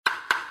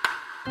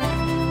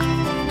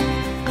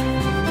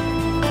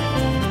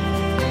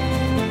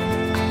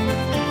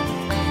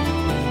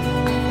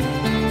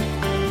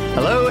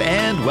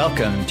and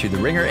welcome to the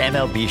Ringer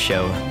MLB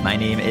Show. My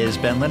name is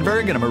Ben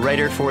Lindbergh, and I'm a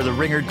writer for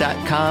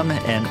TheRinger.com.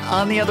 And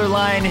on the other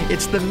line,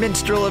 it's the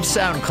minstrel of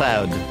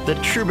SoundCloud, the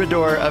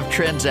troubadour of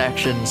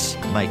transactions,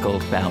 Michael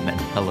Baumann.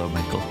 Hello,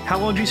 Michael. How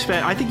long did you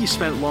spend? I think you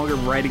spent longer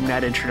writing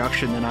that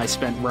introduction than I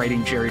spent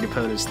writing Jerry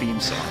Dipoto's theme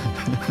song.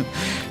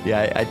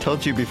 Yeah, I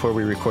told you before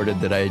we recorded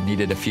that I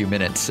needed a few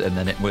minutes, and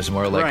then it was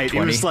more like right,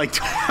 20. It was like,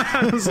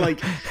 I was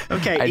like,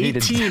 okay,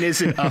 18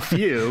 isn't a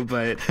few,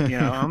 but,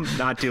 I'm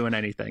not doing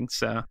anything.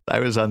 So I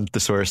was on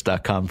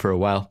thesaurus.com for a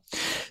while.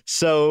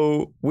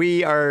 So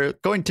we are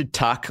going to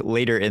talk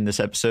later in this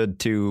episode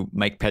to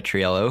Mike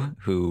Petriello,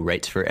 who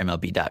writes for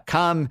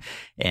MLB.com,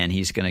 and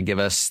he's going to give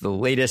us the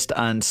latest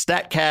on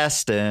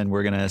Statcast, and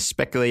we're going to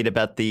speculate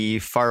about the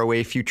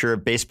faraway future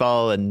of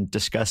baseball and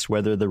discuss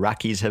whether the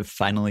Rockies have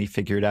finally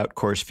figured out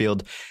Coors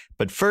Field.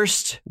 But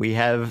first, we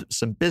have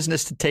some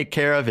business to take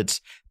care of.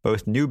 It's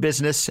both new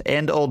business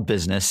and old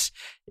business.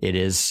 It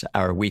is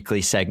our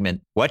weekly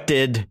segment, What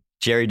Did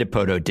Jerry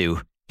Dipoto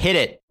Do? Hit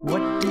it.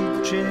 What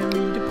did Jerry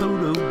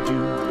Dipoto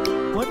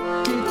do? What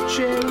did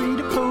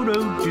Jerry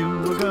Dipoto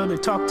do? We're going to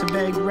talk to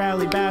Meg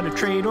Rowley about a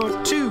trade or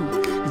two.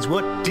 It's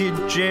What Did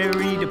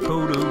Jerry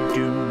Dipoto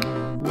Do?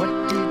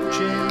 What did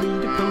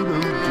Jerry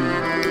Dipoto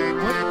do?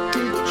 What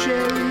did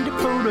Jerry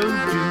Dipoto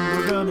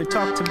do? We're going to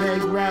talk to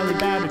Meg Rowley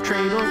about a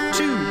trade or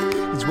two.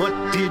 It's What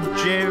Did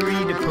Jerry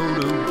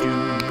Dipoto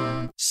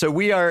Do? So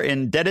we are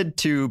indebted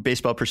to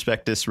Baseball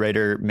Prospectus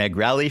writer Meg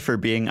Rowley for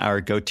being our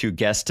go-to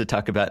guest to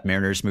talk about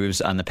Mariners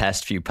moves on the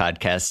past few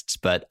podcasts.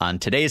 But on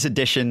today's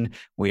edition,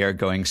 we are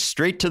going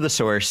straight to the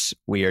source.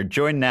 We are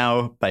joined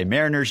now by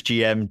Mariners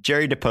GM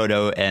Jerry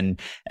Dipoto.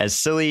 And as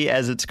silly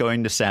as it's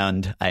going to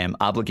sound, I am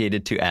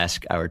obligated to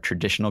ask our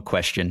traditional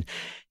question.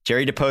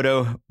 Jerry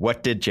Dipoto,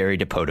 what did Jerry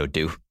Dipoto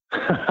do?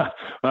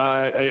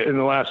 In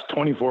the last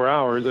 24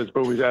 hours, I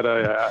suppose we had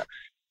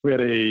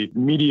a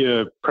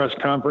media press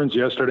conference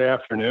yesterday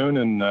afternoon,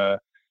 and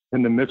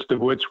in the midst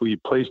of which we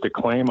placed a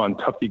claim on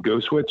Tuffy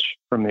Goswitch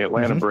from the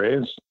Atlanta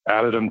Braves,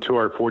 added him to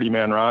our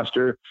 40-man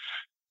roster,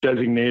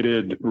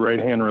 designated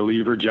right-hand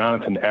reliever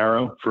Jonathan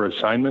Arrow for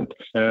assignment,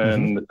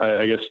 and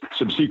I guess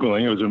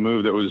subsequently it was a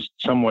move that was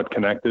somewhat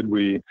connected.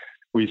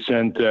 We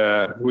sent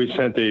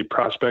a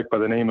prospect by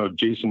the name of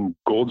Jason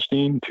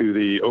Goldstein to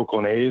the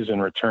Oakland A's in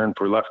return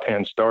for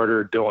left-hand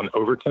starter Dylan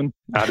Overton,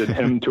 added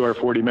him to our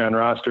 40-man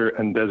roster,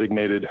 and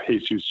designated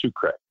Jesus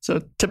Sucre.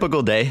 So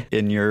typical day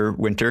in your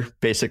winter,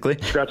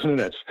 basically. Scratching an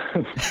itch.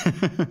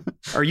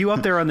 Are you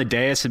up there on the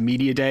dais of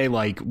media day,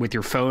 like with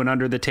your phone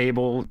under the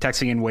table,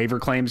 texting in waiver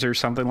claims or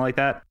something like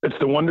that? It's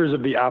the wonders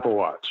of the Apple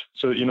Watch.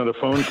 So, the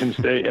phone can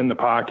stay in the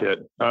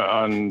pocket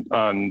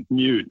on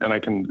mute, and I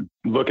can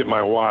look at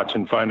my watch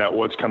and find out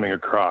what's coming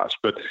across.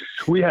 But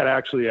we had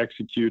actually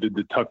executed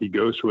the Tuffy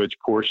Goswitch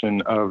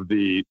portion of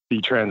the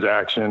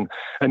transaction,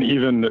 and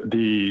even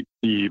the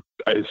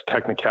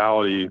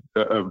technicality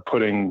of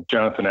putting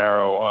Jonathan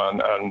Arrow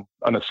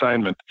on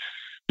assignment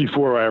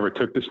before I ever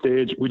took the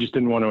stage. We just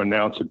didn't want to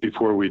announce it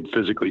before we'd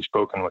physically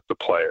spoken with the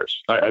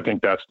players. I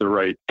think that's the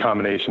right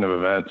combination of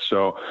events.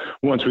 So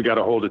once we got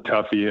a hold of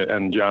Tuffy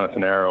and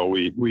Jonathan Arrow,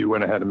 we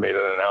went ahead and made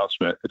an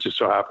announcement. It just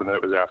so happened that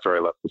it was after I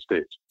left the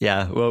stage.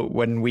 Yeah, well,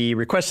 when we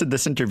requested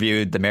this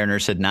interview, the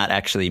Mariners had not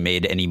actually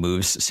made any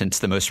moves since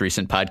the most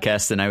recent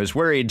podcast, and I was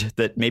worried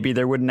that maybe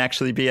there wouldn't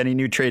actually be any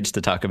new trades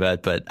to talk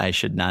about, but I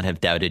should not have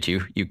doubted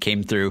you. You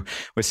came through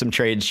with some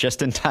trades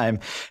just in time,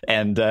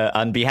 and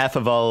on behalf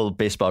of all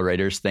baseball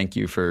writers, thank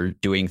you for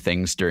doing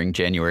things during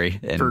January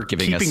and for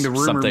giving keeping us the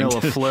rumor something mill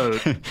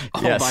afloat.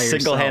 Yes,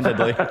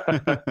 single-handedly.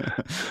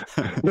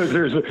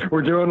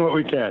 We're doing what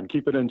we can.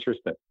 Keep it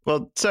interesting.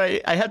 Well, so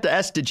I have to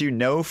ask, did you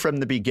know from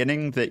the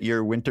beginning that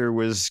your winter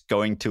was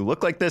going to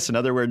look like this? In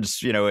other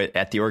words,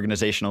 at the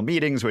organizational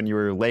meetings when you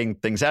were laying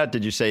things out,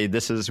 did you say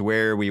this is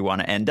where we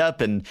want to end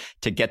up? And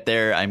to get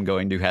there, I'm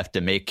going to have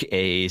to make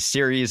a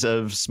series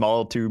of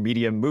small to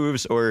medium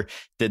moves, or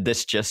did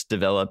this just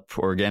develop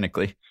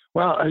organically?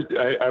 Well,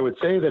 I would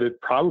say that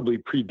it probably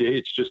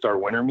predates just our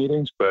winter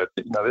meetings, but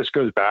this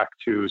goes back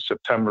to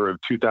September of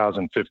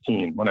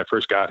 2015 when I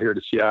first got here to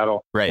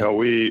Seattle. Right.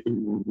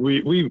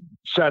 We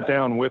sat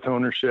down with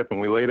ownership and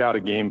we laid out a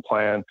game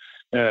plan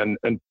and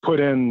put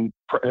in,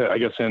 I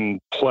guess, in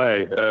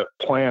play a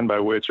plan by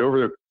which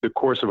over the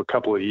course of a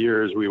couple of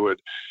years we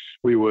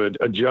would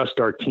adjust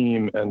our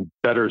team and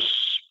better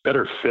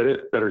fit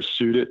it, better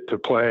suit it to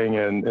playing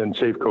in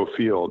Safeco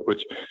Field,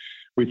 which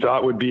we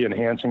thought would be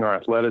enhancing our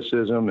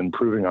athleticism,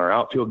 improving our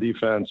outfield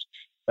defense.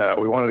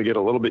 We wanted to get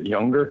a little bit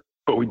younger,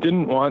 but we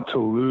didn't want to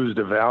lose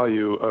the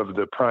value of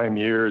the prime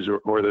years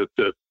or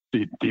the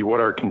what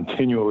are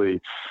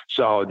continually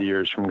solid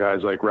years from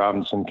guys like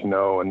Robinson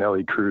Cano and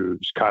Nelly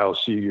Cruz, Kyle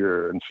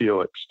Seager, and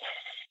Felix.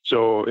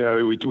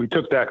 So we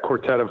took that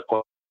quartet of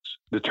players,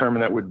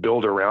 determined that we'd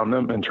build around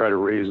them and try to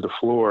raise the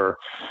floor.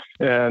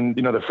 And,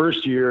 the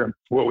first year,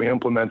 what we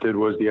implemented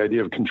was the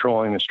idea of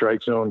controlling the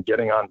strike zone,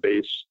 getting on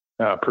base,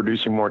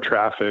 producing more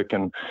traffic.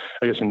 And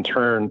I guess in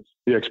turn,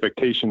 the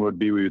expectation would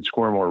be we would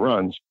score more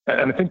runs.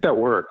 And I think that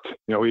worked.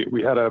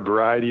 We had a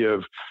variety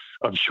of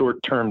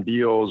short-term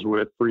deals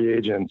with free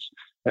agents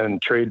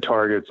and trade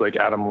targets like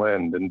Adam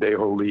Lind and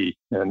Daeho Lee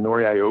and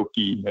Nori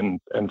Aoki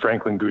and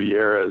Franklin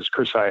Gutierrez,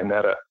 Chris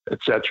Iannetta, et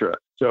cetera.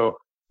 So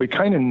we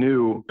kind of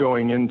knew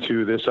going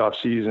into this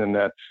offseason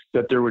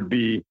that there would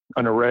be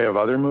an array of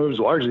other moves,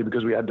 largely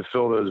because we had to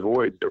fill those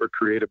voids that were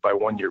created by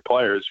one-year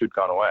players who'd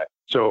gone away.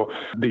 So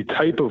the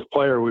type of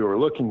player we were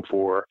looking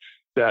for,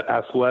 that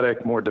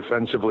athletic, more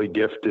defensively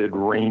gifted,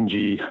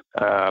 rangy,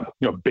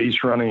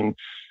 base running,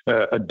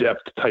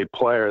 adept type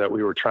player that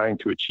we were trying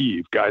to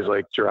achieve, guys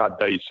like Gerard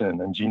Dyson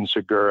and Gene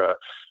Segura,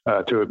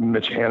 to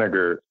Mitch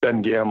Haniger,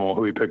 Ben Gamble,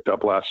 who we picked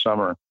up last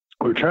summer.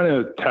 We were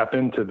trying to tap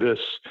into this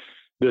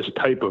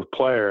type of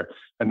player,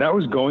 and that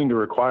was going to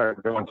require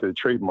going to the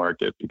trade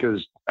market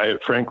because,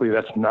 frankly,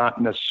 that's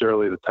not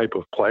necessarily the type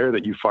of player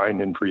that you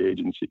find in free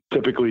agency.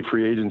 Typically,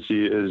 free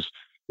agency is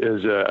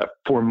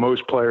for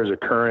most players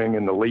occurring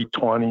in the late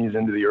 20s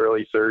into the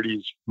early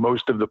 30s.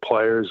 Most of the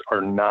players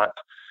are not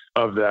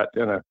of that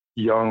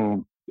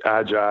young,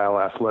 agile,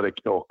 athletic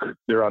ilk.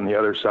 They're on the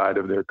other side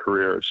of their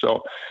career.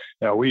 So,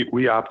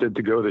 we opted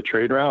to go the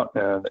trade route,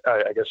 and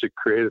I guess it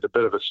created a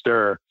bit of a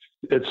stir.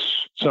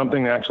 It's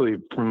something actually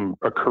from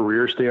a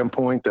career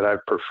standpoint that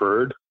I've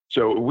preferred.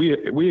 So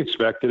we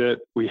expected it.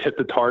 We hit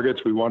the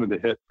targets we wanted to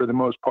hit for the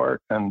most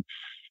part, and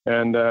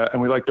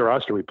we liked the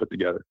roster we put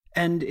together.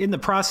 And in the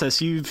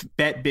process, you've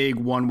bet big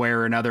one way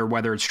or another,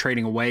 whether it's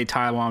trading away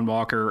Taijuan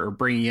Walker or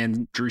bringing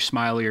in Drew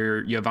Smyly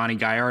or Giovanni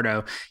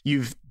Gallardo.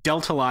 You've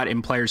dealt a lot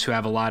in players who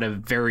have a lot of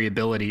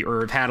variability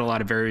or have had a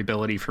lot of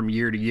variability from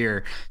year to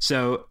year.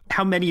 So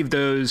how many of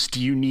those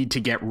do you need to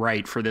get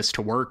right for this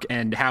to work?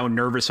 And how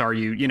nervous are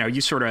you?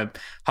 You sort of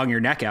hung your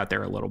neck out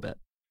there a little bit.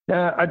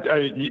 Yeah,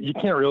 you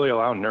can't really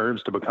allow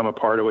nerves to become a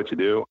part of what you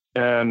do.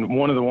 And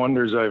one of the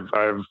wonders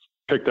I've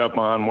picked up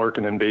on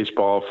working in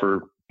baseball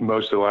for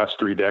most of the last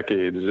 3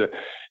 decades is that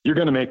you're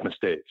going to make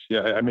mistakes.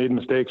 Yeah, I made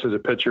mistakes as a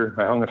pitcher.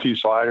 I hung a few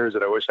sliders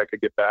that I wish I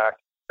could get back.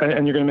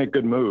 And you're going to make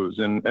good moves.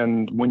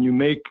 And when you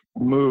make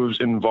moves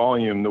in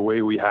volume the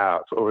way we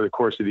have over the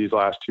course of these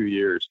last 2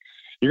 years,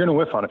 you're going to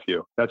whiff on a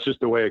few. That's just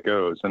the way it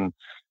goes. And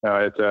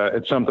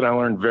it's something I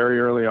learned very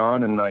early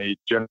on in my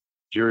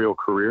managerial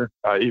career,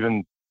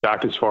 even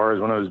back as far as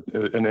when I was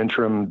an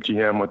interim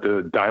GM with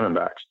the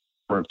Diamondbacks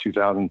of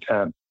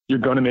 2010. You're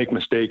going to make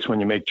mistakes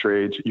when you make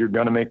trades. You're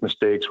going to make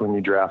mistakes when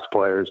you draft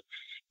players.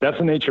 That's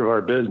the nature of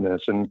our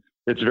business. And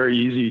it's very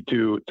easy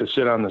to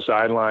sit on the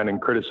sideline and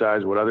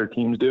criticize what other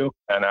teams do.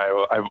 And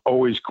I've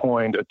always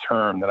coined a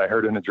term that I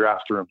heard in a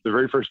draft room. The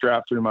very first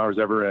draft room I was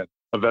ever in,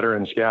 a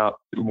veteran scout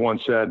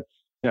once said,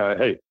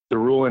 hey, the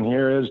rule in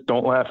here is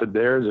don't laugh at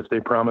theirs if they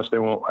promise they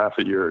won't laugh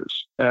at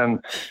yours. And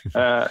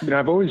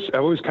I've always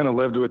kind of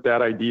lived with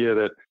that idea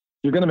that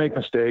you're going to make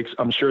mistakes.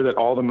 I'm sure that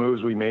all the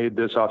moves we made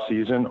this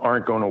offseason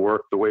aren't going to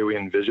work the way we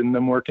envisioned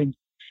them working.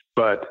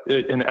 But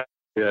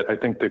I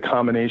think the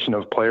combination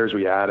of players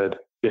we added,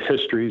 the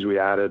histories we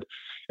added,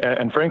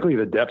 and frankly,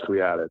 the depth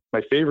we added.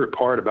 My favorite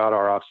part about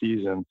our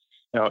offseason,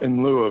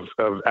 in lieu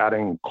of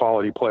adding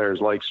quality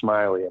players like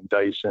Smyly and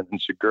Dyson and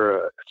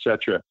Segura, et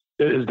cetera,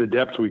 is the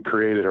depth we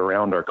created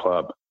around our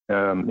club.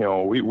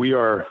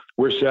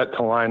 We're set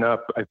to line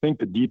up, I think,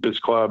 the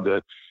deepest club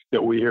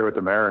that we here at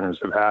the Mariners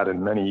have had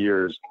in many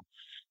years.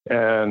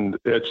 And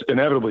it's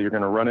inevitably you're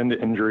going to run into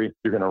injury,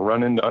 you're going to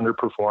run into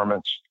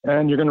underperformance,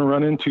 and you're going to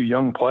run into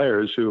young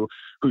players who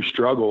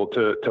struggle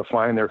to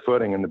find their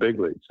footing in the big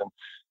leagues. And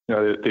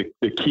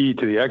the key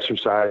to the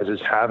exercise is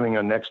having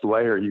a next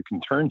layer you can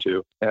turn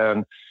to.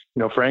 And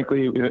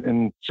frankly,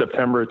 in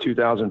September of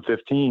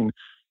 2015,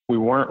 we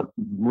weren't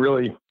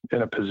really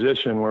in a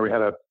position where we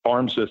had a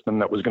farm system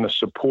that was going to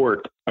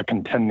support a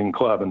contending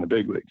club in the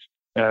big leagues.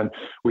 And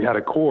we had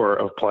a core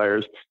of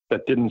players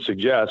that didn't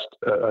suggest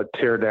a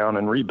tear down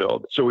and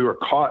rebuild. So we were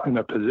caught in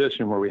a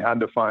position where we had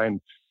to find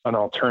an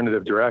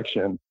alternative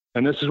direction.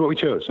 And this is what we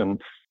chose.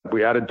 And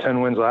we added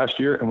 10 wins last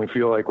year, and we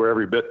feel like we're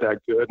every bit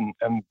that good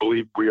and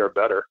believe we are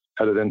better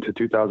headed into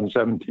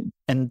 2017.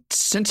 And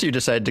since you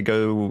decided to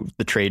go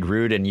the trade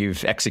route and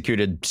you've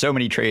executed so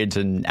many trades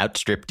and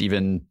outstripped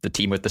even the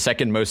team with the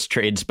second most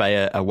trades by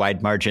a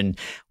wide margin,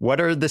 what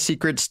are the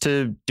secrets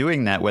to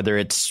doing that? Whether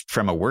it's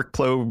from a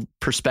workflow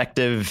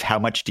perspective, how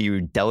much do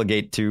you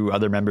delegate to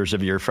other members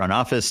of your front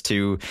office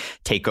to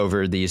take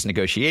over these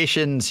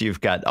negotiations?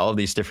 You've got all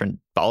these different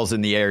balls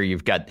in the air.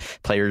 You've got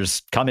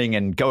players coming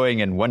and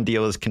going, and one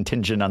deal is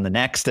contingent on the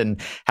next. And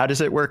how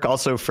does it work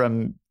also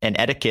from an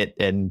etiquette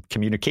and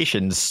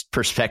communications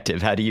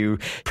perspective? How do you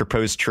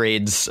propose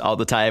trades all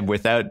the time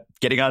without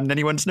getting on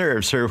anyone's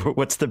nerves? Or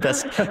what's the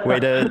best way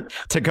to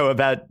go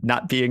about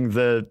not being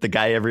the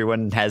guy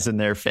everyone has in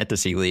their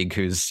fantasy league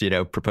who's,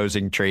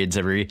 proposing trades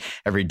every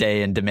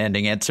day and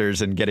demanding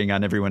answers and getting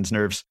on everyone's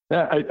nerves?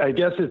 Yeah, I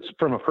guess it's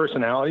from a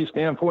personality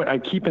standpoint. I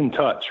keep in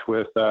touch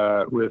with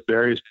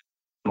various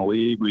in the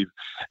league.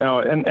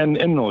 And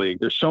in the league,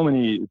 there's so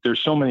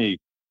many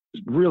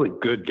really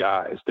good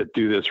guys that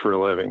do this for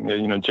a living,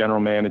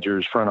 general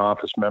managers, front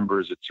office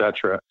members, et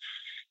cetera.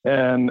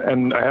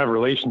 And I have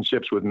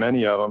relationships with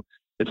many of them.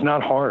 it's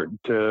not hard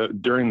to,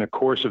 during the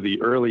course of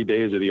the early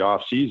days of the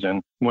off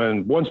season,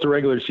 once the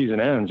regular season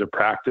ends, a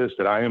practice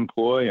that I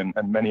employ and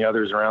many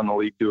others around the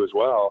league do as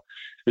well,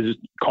 is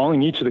just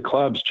calling each of the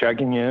clubs,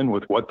 checking in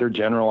with what their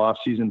general off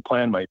season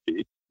plan might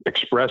be,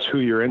 express who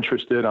you're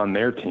interested on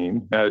their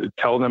team,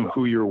 tell them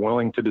who you're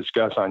willing to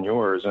discuss on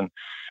yours.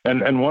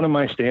 And one of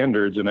my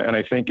standards, and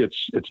I think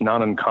it's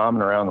not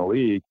uncommon around the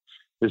league,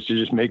 is to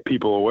just make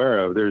people aware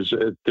of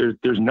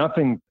there's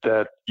nothing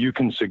that you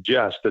can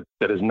suggest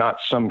that is not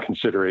some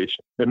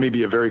consideration. It may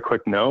be a very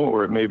quick no,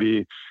 or it may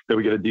be that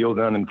we get a deal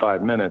done in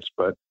 5 minutes,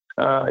 but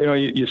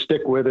you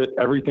stick with it.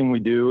 Everything we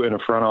do in a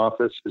front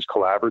office is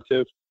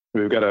collaborative.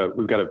 We've got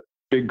a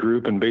big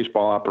group in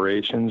baseball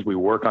operations. We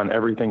work on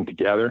everything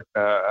together.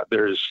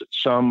 There's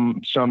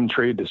some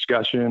trade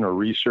discussion or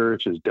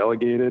research is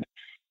delegated.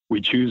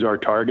 We choose our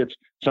targets.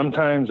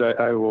 Sometimes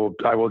I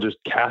will just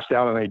cast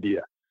out an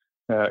idea.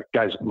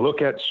 Guys,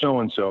 look at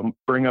so-and-so,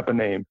 bring up a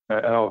name.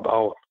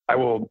 I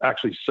will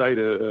actually cite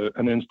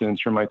an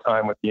instance from my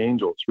time with the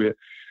Angels.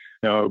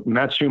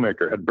 Matt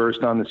Shoemaker had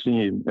burst on the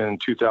scene in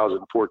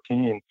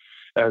 2014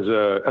 as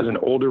an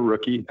older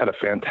rookie, had a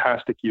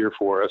fantastic year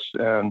for us,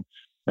 and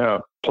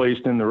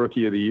placed in the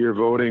Rookie of the Year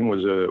voting,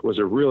 was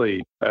a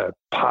really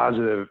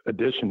positive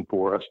addition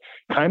for us,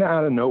 kind of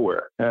out of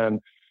nowhere. And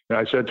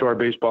I said to our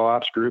baseball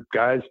ops group,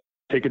 guys,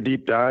 take a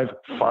deep dive,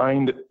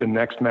 find the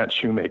next Matt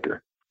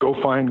Shoemaker. Go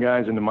find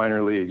guys in the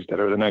minor leagues that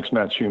are the next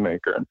Matt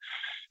Shoemaker.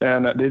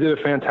 And they did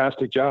a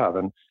fantastic job.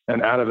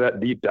 And out of that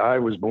deep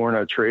dive was born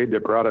a trade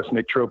that brought us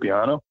Nick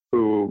Tropiano,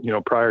 who,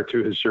 prior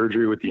to his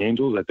surgery with the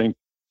Angels, I think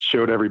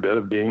showed every bit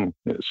of being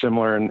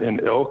similar in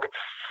ilk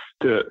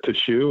to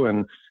Shu.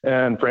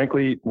 And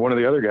frankly, one of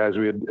the other guys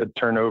we had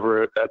turned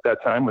over at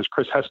that time was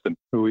Chris Heston,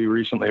 who we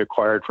recently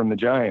acquired from the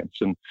Giants.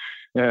 And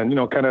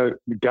kind of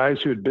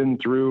guys who had been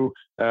through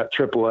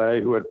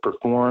AAA, who had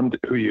performed,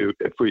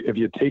 if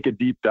you take a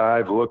deep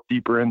dive, look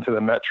deeper into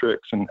the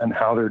metrics and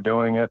how they're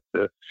doing it,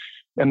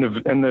 and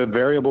the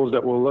variables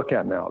that we'll look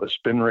at now, the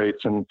spin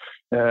rates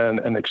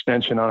and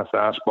extension on a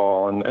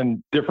fastball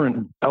and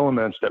different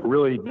elements that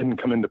really didn't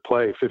come into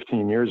play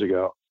 15 years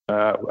ago.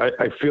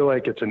 I feel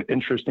like it's an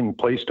interesting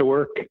place to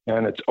work,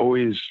 and it's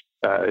always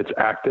it's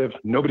active.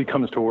 Nobody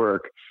comes to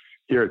work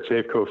here at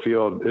Safeco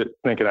Field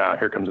thinking,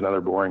 here comes another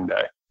boring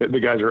day. The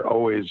guys are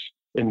always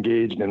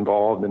engaged,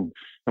 involved, and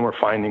we're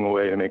finding a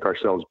way to make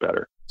ourselves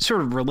better.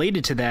 Sort of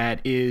related to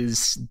that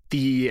is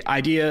the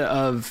idea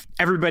of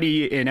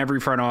everybody in every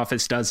front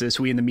office does this.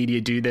 We in the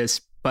media do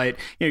this, but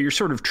you're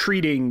sort of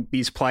treating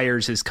these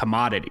players as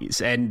commodities,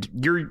 and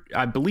you're,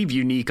 I believe,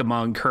 unique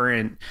among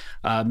current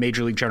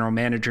major league general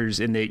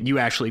managers in that you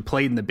actually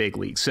played in the big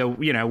leagues. So,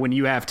 when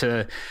you have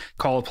to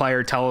call a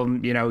player, tell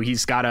him,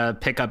 he's got to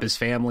pick up his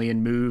family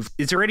and move.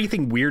 Is there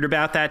anything weird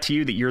about that to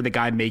you, that you're the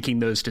guy making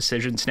those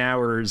decisions now,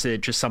 or is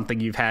it just something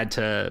you've had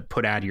to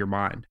put out of your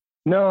mind?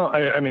 No,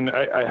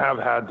 I have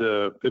had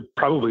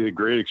probably a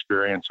great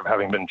experience of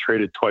having been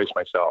traded twice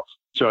myself.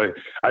 So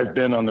I've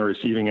been on the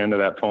receiving end of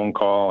that phone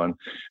call, and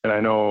I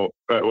know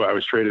I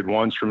was traded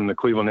once from the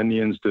Cleveland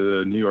Indians to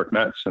the New York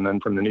Mets, and then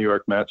from the New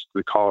York Mets to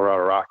the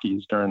Colorado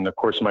Rockies during the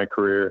course of my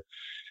career.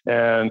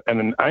 And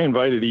I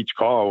invited each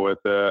call with,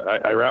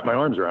 I wrapped my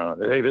arms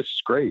around it. Hey, this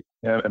is great.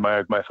 And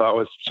my thought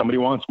was, somebody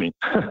wants me,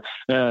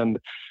 and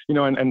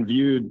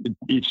viewed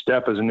each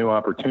step as a new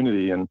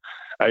opportunity. And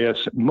I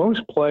guess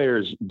most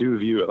players do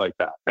view it like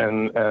that.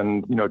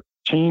 And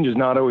change is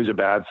not always a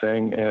bad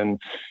thing. And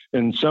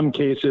in some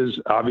cases,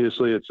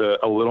 obviously, it's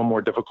a little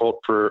more difficult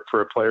for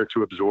a player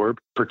to absorb,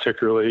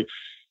 particularly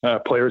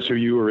players who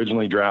you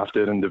originally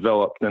drafted and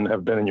developed and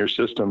have been in your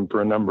system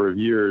for a number of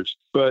years.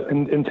 But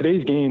in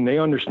today's game, they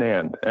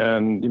understand.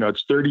 And,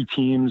 it's 30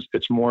 teams.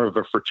 It's more of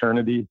a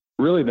fraternity,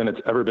 really, than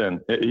it's ever been.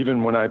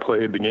 Even when I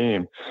played the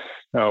game,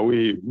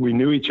 we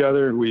knew each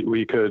other.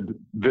 We could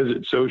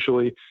visit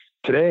socially.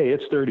 Today,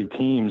 it's 30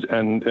 teams,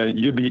 and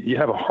you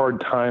have a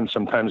hard time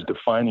sometimes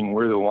defining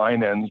where the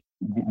line ends,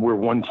 where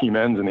one team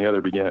ends and the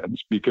other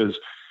begins, because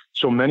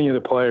so many of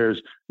the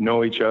players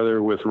know each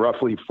other, with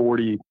roughly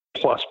 40+%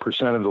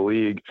 of the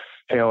league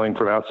hailing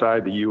from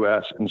outside the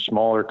U.S. and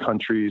smaller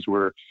countries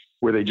where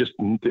they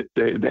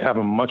have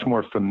a much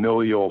more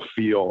familial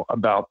feel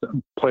about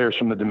them. Players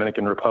from the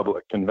Dominican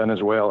Republic and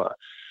Venezuela,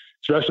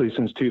 especially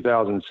since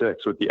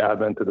 2006 with the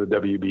advent of the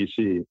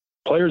WBC.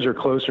 Players are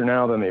closer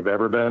now than they've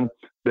ever been.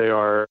 They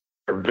are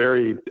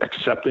very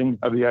accepting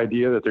of the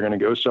idea that they're going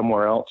to go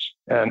somewhere else.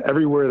 And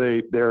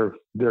everywhere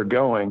they're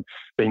going,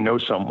 they know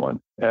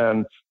someone.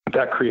 And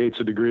that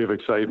creates a degree of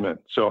excitement.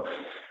 So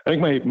I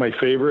think my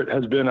favorite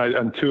has been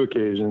on two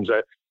occasions.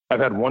 I've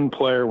had one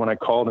player, when I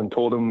called and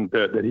told him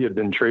that he had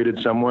been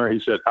traded somewhere, he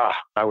said,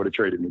 I would have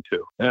traded me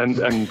too. And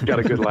got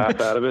a good laugh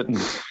out of it.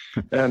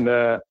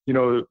 And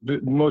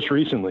most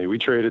recently, we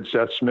traded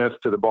Seth Smith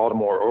to the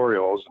Baltimore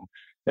Orioles.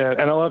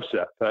 And I love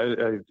Seth.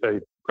 I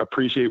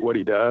appreciate what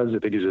he does. I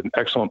think he's an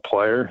excellent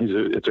player.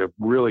 It's a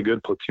really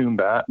good platoon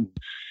bat,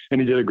 and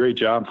he did a great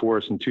job for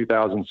us in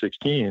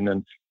 2016.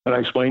 And I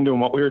explained to him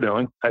what we were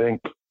doing. I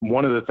think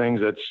one of the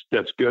things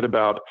that's good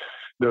about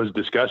those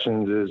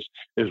discussions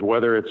is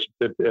whether it's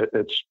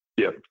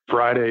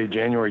Friday,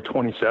 January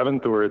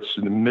 27th, or it's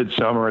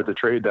midsummer at the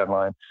trade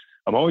deadline.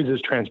 I'm always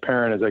as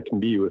transparent as I can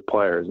be with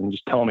players and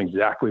just tell them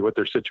exactly what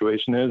their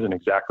situation is and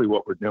exactly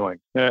what we're doing.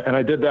 And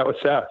I did that with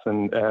Seth,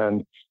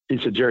 and he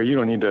said, Jerry, you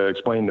don't need to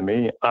explain to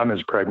me. I'm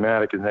as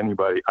pragmatic as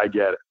anybody. I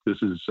get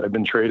it. I've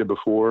been traded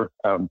before.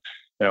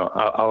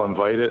 I'll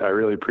invite it. I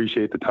really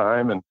appreciate the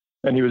time.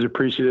 And he was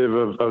appreciative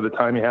of the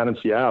time he had in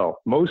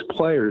Seattle. Most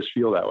players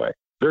feel that way.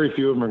 Very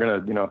few of them are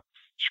going to,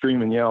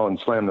 scream and yell and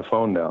slam the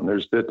phone down.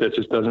 That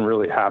just doesn't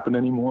really happen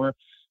anymore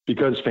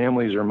because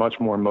families are much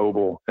more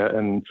mobile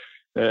and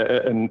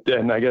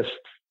I guess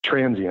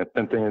transient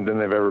than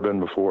they've ever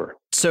been before.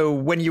 So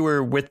when you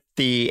were with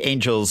the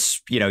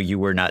Angels, you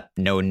were not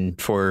known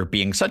for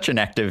being such an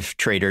active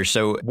trader.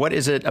 So what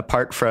is it,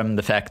 apart from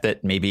the fact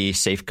that maybe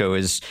Safeco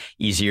is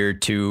easier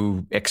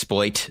to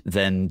exploit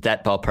than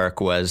that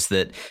ballpark was,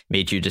 that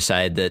made you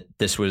decide that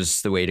this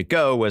was the way to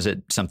go? Was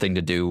it something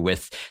to do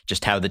with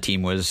just how the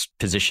team was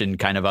positioned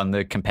kind of on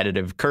the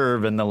competitive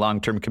curve and the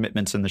long-term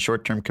commitments and the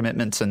short-term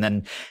commitments? And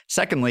then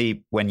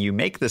secondly, when you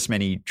make this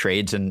many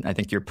trades, and I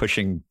think you're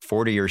pushing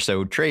 40 or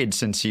so trades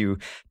since you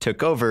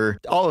took over,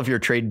 all of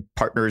your trade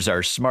partners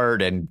are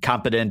smart and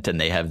competent, and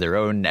they have their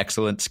own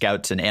excellent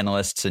scouts and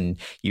analysts, and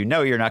you're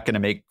not going to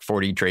make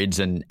 40 trades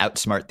and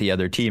outsmart the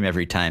other team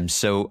every time.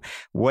 So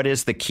what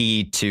is the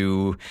key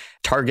to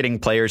targeting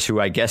players who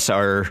I guess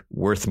are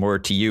worth more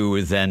to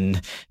you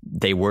than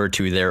they were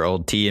to their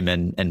old team,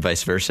 and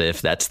vice versa,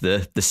 if that's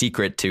the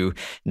secret to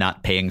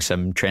not paying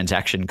some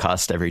transaction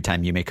cost every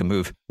time you make a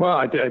move? Well,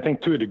 I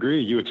think to a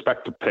degree, you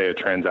expect to pay a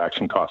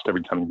transaction cost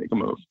every time you make a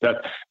move.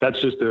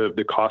 That's just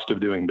the cost of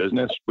doing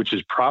business, which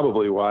is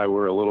probably why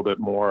we're a little bit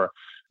more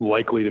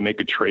likely to make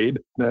a trade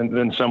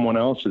than someone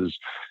else is.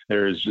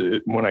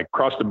 When I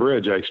cross the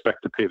bridge, I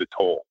expect to pay the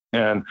toll.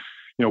 And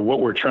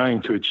what we're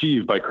trying to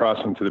achieve by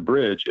crossing to the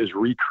bridge is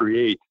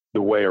recreate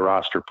the way a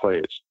roster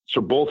plays. So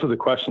both of the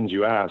questions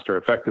you asked are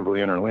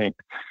effectively interlinked.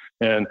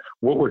 And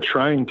what we're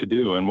trying to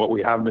do, and what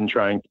we have been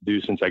trying to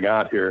do since I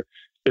got here,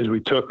 is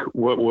we took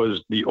what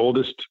was the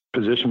oldest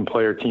position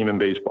player team in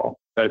baseball.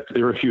 That's an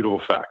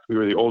irrefutable fact. We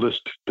were the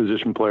oldest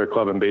position player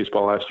club in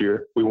baseball last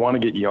year. We want to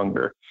get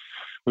younger.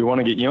 We want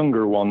to get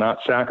younger while not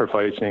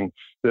sacrificing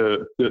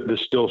the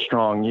still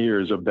strong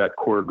years of that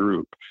core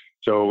group.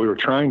 So we were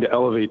trying to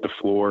elevate the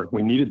floor.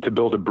 We needed to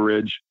build a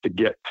bridge to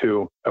get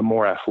to a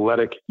more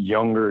athletic,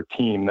 younger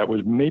team that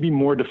was maybe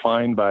more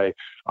defined by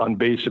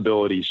on-base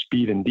ability,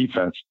 speed, and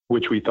defense,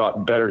 which we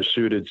thought better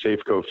suited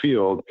Safeco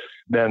Field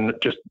than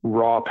just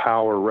raw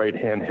power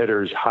right-hand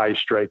hitters, high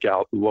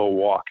strikeout, low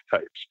walk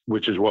types,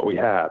 which is what we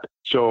had.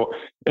 So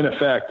in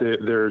effect,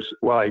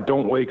 while I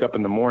don't wake up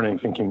in the morning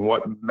thinking,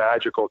 what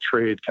magical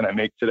trade can I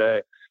make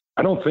today?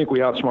 I don't think we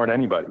outsmart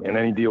anybody in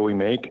any deal we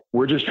make.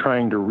 We're just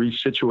trying to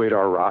resituate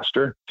our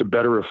roster to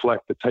better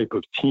reflect the type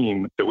of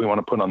team that we want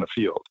to put on the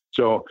field.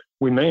 So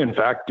we may, in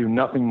fact, do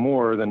nothing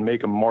more than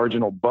make a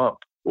marginal bump,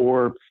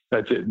 or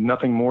that's it,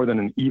 nothing more than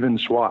an even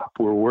swap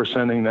where we're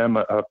sending them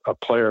a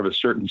player of a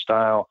certain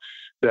style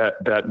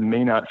that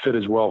may not fit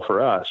as well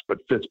for us, but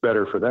fits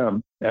better for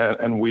them.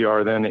 And we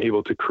are then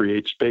able to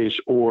create space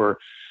or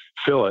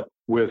fill it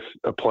with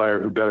a player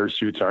who better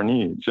suits our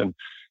needs.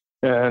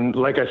 And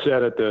like I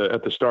said at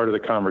the start of the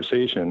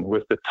conversation,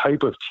 with the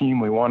type of team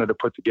we wanted to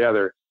put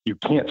together, you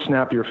can't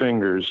snap your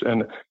fingers.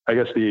 And I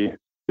guess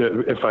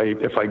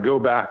if I go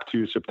back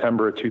to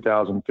September of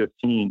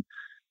 2015,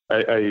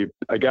 I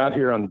got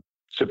here on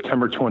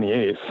September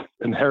 28th,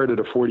 inherited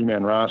a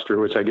 40-man roster,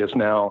 which I guess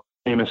now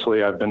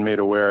famously I've been made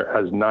aware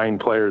has 9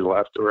 players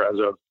left, or as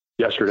of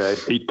yesterday,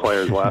 8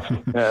 players left.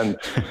 And,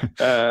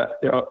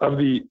 of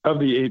the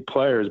 8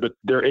 players, but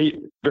they're 8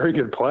 very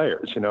good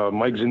players,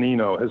 Mike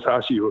Zunino,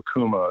 Hisashi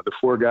Akuma, the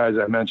 4 guys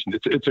I mentioned,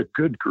 it's a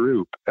good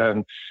group.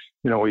 And,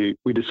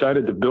 we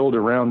decided to build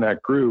around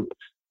that group.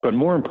 But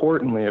more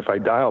importantly, if I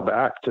dial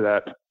back to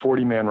that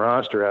 40-man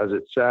roster as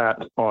it sat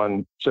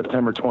on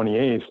September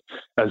 28th,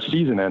 as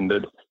season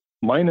ended,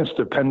 minus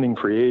the pending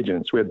free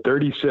agents, we had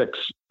 36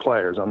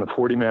 players on the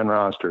 40-man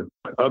roster.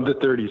 Of the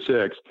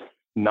 36,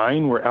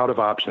 9 were out of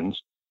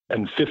options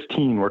and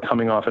 15 were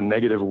coming off a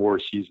negative WAR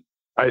season.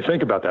 I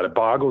think about that. It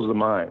boggles the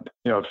mind.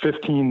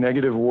 15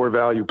 negative WAR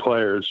value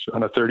players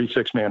on a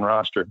 36-man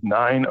roster,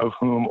 9 of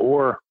whom,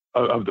 or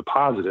of the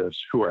positives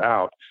who are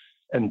out,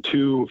 and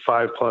 2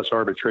 5+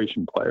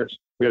 arbitration players.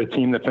 We had a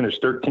team that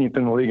finished 13th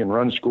in the league in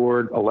runs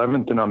scored,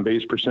 11th in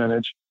on-base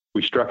percentage.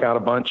 We struck out a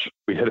bunch,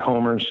 we hit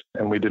homers,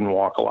 and we didn't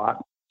walk a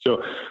lot.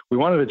 So we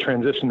wanted to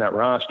transition that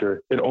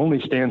roster. It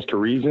only stands to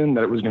reason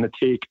that it was going to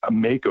take a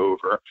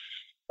makeover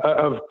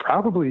of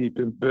probably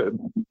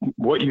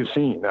what you've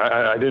seen.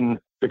 I didn't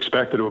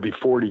expect that it would be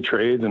 40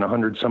 trades and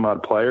 100 some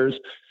odd players,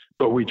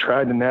 but we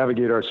tried to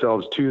navigate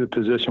ourselves to the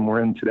position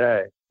we're in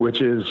today,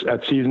 which is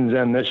at season's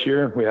end this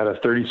year, we had a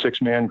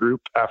 36-man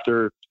group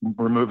after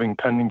removing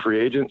pending free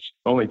agents,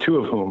 only 2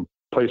 of whom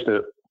placed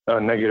a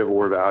negative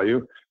WAR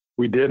value.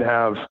 We did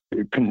have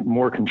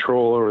more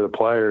control over the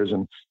players.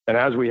 And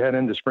as we head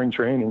into spring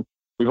training,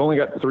 we've only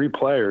got 3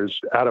 players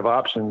out of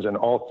options, and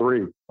all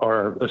 3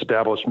 are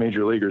established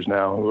major leaguers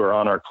now who are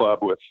on our club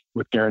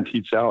with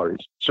guaranteed salaries.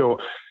 So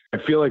I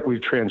feel like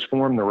we've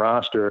transformed the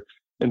roster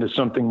into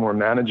something more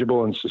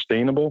manageable and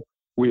sustainable.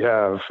 We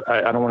have,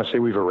 I don't want to say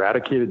we've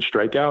eradicated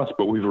strikeouts,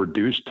 but we've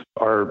reduced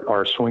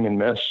our swing and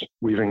miss.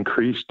 We've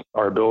increased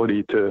our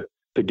ability to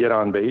get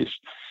on base.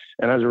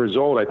 And as a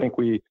result, I think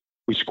we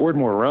scored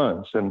more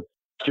runs. And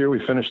last year we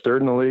finished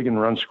 3rd in the league in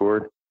runs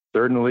scored,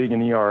 3rd in the league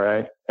in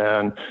ERA.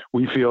 And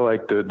we feel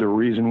like the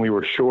reason we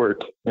were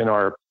short in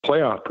our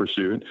playoff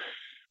pursuit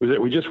was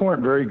that we just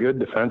weren't very good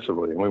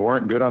defensively, and we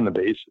weren't good on the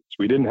bases.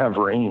 We didn't have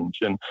range.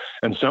 And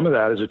some of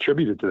that is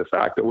attributed to the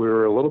fact that we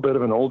were a little bit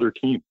of an older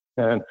team,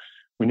 and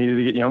we needed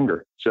to get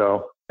younger.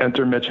 So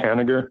enter Mitch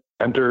Haniger,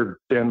 enter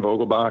Dan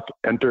Vogelbach,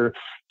 enter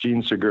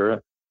Gene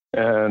Segura,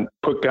 and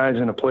put guys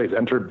in a place.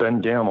 Enter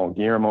Ben Gamble,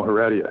 Guillermo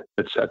Heredia,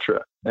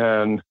 etc.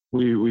 And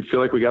we feel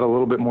like we got a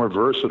little bit more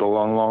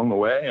versatile along the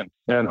way.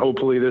 And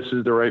hopefully this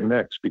is the right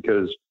mix,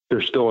 because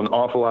there's still an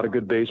awful lot of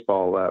good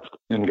baseball left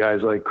in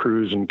guys like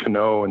Cruz and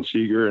Cano and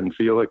Seager and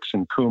Felix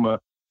and Kuma.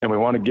 And we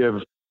want to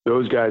give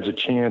those guys a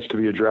chance to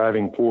be a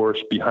driving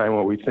force behind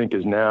what we think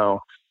is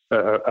now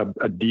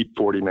a deep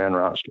 40-man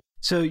roster.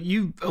 So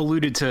you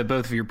alluded to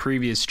both of your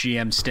previous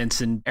GM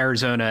stints in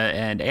Arizona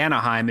and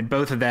Anaheim, and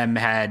both of them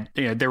had,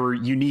 there were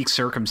unique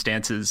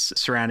circumstances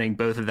surrounding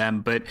both of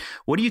them. But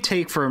what do you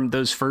take from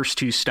those first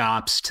 2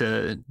 stops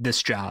to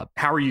this job?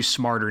 How are you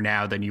smarter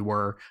now than you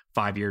were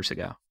 5 years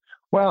ago?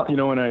 Well,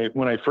 when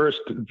I first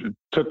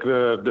took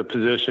the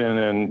position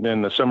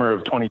in the summer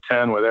of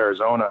 2010 with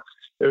Arizona,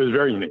 it was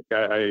very unique.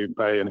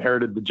 I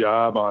inherited the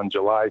job on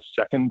July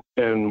 2nd,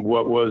 and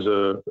what was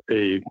a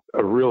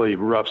really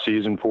rough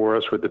season for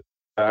us with the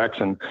backs,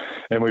 and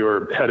we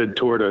were headed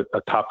toward a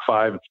top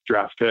 5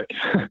 draft pick.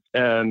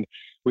 And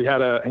we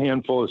had a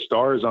handful of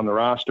stars on the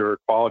roster,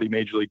 quality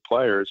major league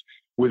players,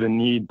 with a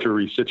need to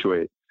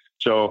resituate.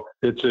 So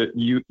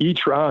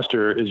each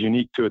roster is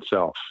unique to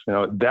itself.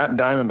 That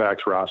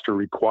Diamondbacks roster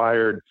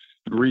required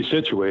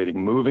resituating,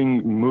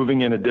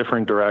 moving in a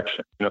different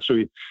direction.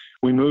 So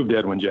we moved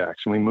Edwin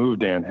Jackson, we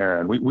moved Dan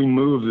Herron, we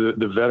moved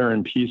the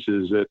veteran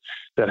pieces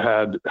that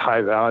had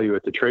high value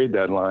at the trade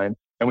deadline,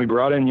 and we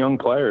brought in young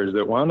players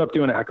that wound up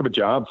doing a heck of a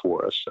job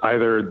for us,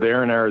 either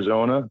there in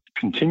Arizona,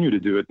 continue to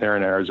do it there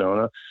in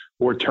Arizona,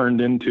 or turned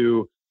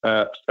into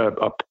a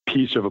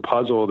piece of a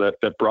puzzle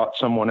that brought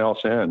someone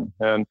else in.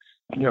 And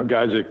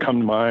guys that come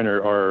to mind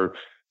are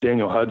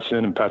Daniel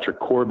Hudson and Patrick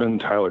Corbin,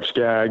 Tyler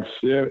Skaggs,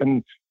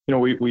 and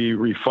we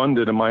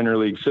refunded a minor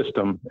league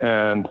system,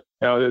 and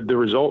the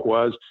result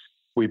was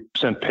we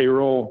sent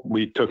payroll,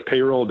 we took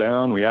payroll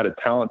down, we added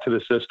talent to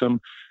the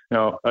system.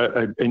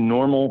 A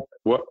normal,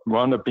 what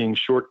wound up being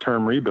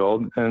short-term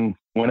rebuild, and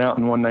went out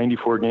and won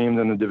 94 games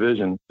in the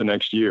division the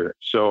next year.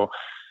 So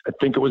I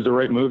think it was the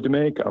right move to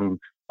make. I'm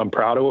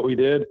proud of what we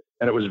did,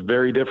 and it was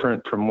very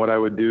different from what I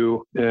would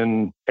do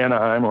in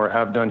Anaheim or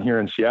have done here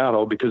in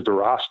Seattle, because the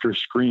roster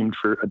screamed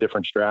for a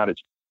different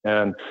strategy.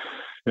 And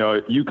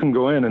you can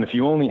go in, and if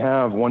you only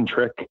have one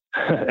trick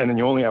and then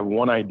you only have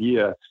one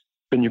idea,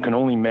 then you can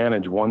only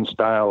manage one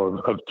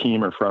style of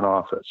team or front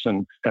office.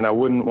 And I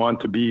wouldn't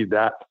want to be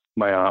that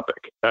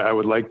myopic. I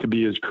would like to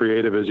be as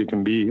creative as you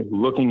can be,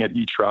 looking at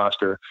each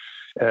roster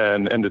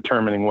and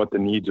determining what the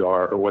needs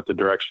are or what the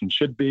direction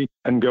should be,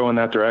 and go in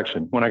that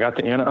direction. When I got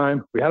to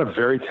Anaheim, we had a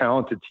very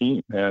talented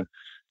team, and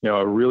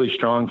a really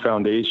strong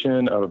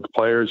foundation of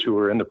players who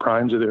were in the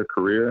primes of their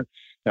career,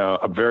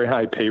 a very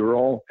high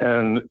payroll,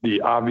 and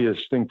the obvious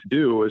thing to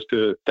do was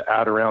to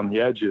add around the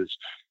edges.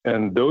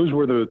 And those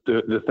were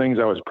the things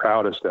I was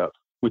proudest of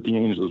with the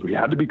Angels. We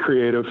had to be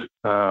creative.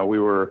 We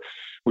were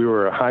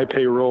a high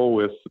payroll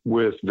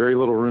with very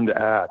little room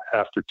to add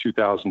after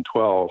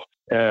 2012.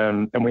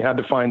 And we had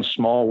to find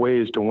small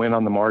ways to win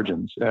on the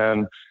margins.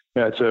 And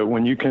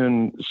when you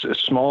can,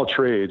 small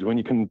trades, when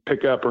you can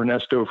pick up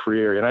Ernesto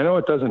Frieri, and I know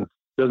it doesn't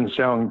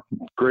sound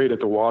great at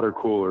the water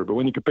cooler, but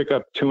when you can pick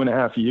up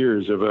 2.5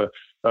 years of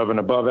an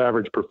above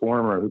average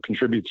performer who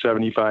contributes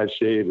 75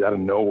 saves out of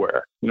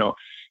nowhere,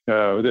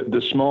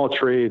 the small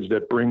trades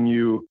that bring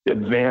you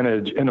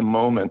advantage in a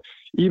moment,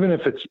 even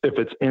if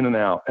it's in and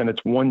out, and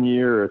it's 1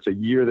 year, it's a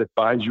year that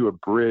buys you a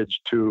bridge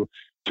to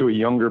a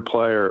younger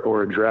player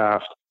or a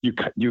draft,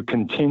 you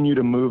continue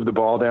to move the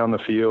ball down the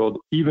field,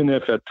 even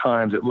if at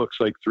times it looks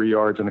like 3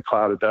 yards in a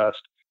cloud of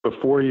dust,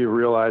 before you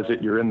realize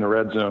that you're in the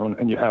red zone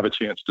and you have a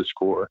chance to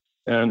score.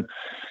 And,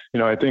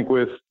 I think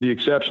with the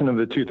exception of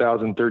the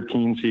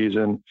 2013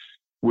 season,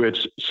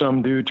 which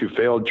some due to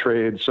failed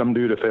trades, some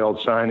due to failed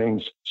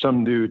signings,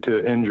 some due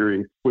to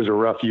injury, was a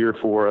rough year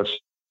for us.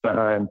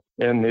 And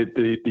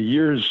the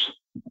years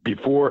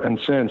before and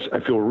since,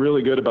 I feel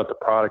really good about the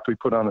product we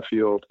put on the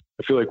field.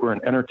 I feel like we're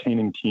an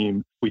entertaining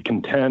team. We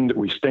contend,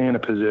 we stay in a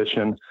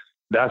position.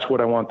 That's what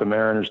I want the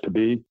Mariners to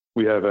be.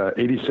 We have an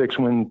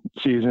 86-win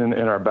season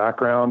in our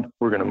background.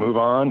 We're going to move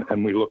on,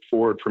 and we look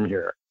forward from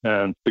here.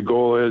 And the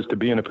goal is to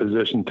be in a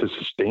position to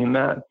sustain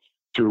that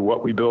through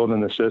what we build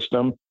in the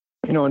system.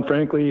 And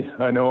frankly,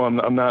 I know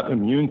I'm not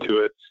immune to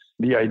it.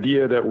 The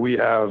idea that we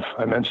have,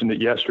 I mentioned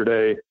it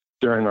yesterday,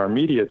 during our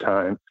media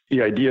time,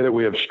 the idea that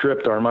we have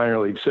stripped our minor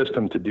league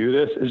system to do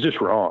this is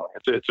just wrong.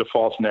 It's a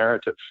false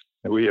narrative.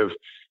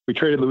 We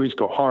traded Luis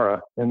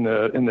Gohara in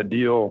the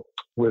deal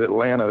with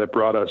Atlanta that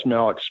brought us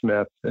Malik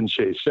Smith and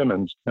Shea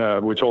Simmons,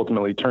 which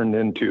ultimately turned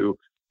into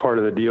part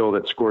of the deal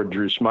that scored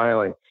Drew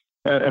Smyly.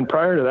 And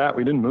prior to that,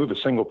 we didn't move a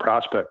single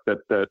prospect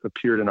that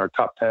appeared in our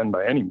top 10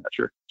 by any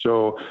measure.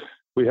 So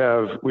we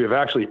have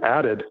actually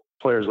added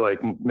players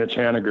like Mitch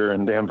Haniger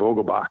and Dan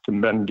Vogelbach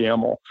and Ben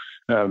Gamble,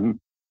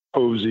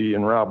 Posey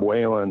and Rob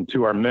Whalen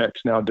to our mix.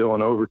 Now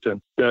Dylan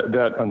Overton,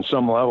 that on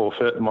some level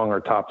fit among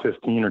our top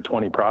 15 or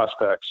 20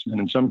 prospects, and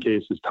in some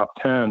cases top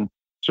 10.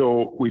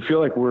 So we feel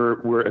like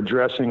we're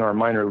addressing our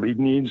minor league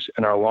needs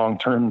and our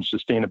long-term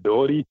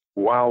sustainability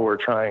while we're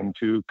trying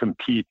to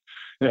compete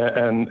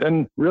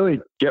and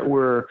really get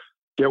where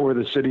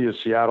the city of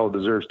Seattle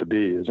deserves to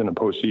be, is in a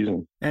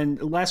postseason.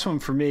 And last one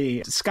for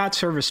me, Scott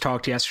Service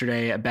talked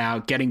yesterday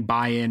about getting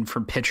buy-in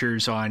from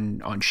pitchers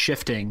on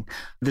shifting.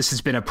 This has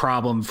been a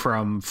problem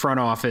from front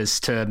office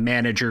to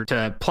manager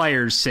to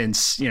players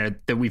since,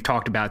 that we've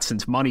talked about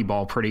since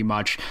Moneyball pretty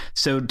much.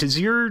 So does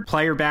your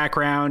player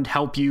background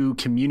help you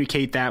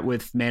communicate that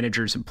with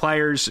managers and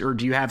players, or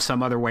do you have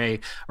some other way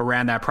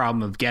around that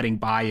problem of getting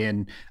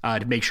buy-in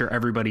to make sure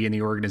everybody in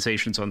the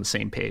organization's on the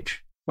same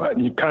page? Well,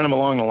 you kind of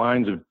along the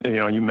lines of,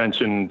 you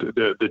mentioned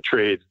the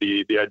trades,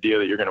 the idea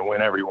that you're going to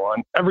win every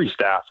one. Every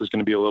staff is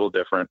going to be a little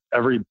different.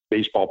 Every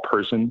baseball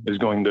person is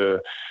going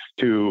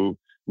to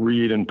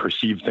read and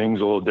perceive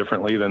things a little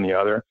differently than the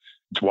other.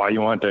 It's why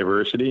you want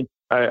diversity.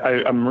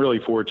 I'm really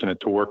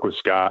fortunate to work with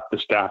Scott, the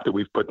staff that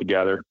we've put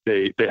together.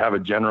 They have a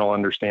general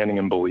understanding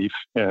and belief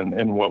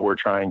in what we're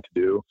trying to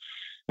do.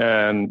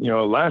 And,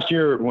 last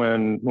year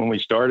when we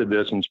started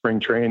this in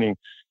spring training,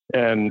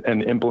 and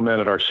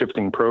implemented our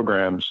shifting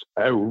programs,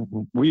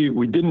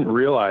 we didn't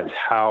realize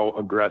how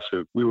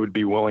aggressive we would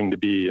be willing to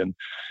be. And,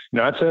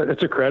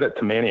 it's a credit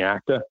to Manny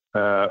Acta,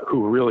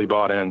 who really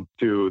bought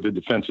into the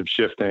defensive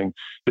shifting,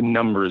 the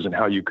numbers and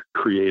how you could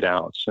create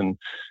outs.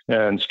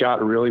 And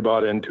Scott really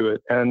bought into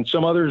it. And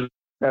some others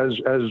as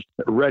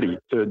ready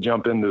to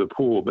jump into the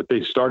pool, but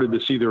they started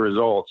to see the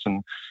results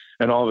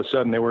and all of a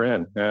sudden they were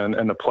in,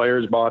 and the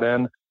players bought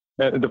in.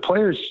 The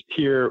players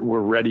here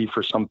were ready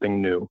for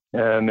something new,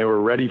 and they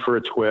were ready for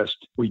a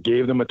twist. We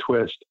gave them a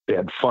twist. They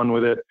had fun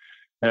with it.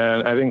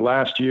 And I think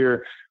last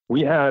year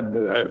we had,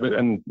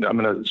 and I'm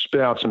going to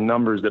spit out some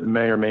numbers that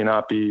may or may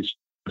not be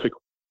specific,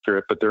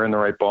 but they're in the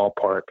right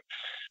ballpark.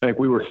 I think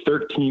we were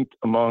 13th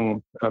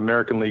among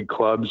American League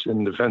clubs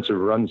in defensive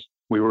runs.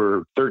 We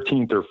were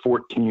 13th or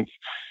 14th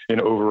in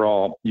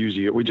overall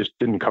UZA. We just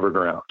didn't cover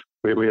ground.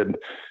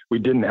 We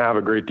didn't have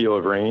a great deal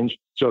of range.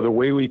 So the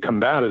way we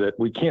combated it,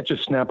 we can't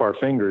just snap our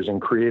fingers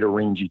and create a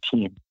rangy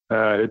team.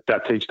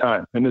 That takes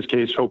time. In this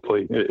case,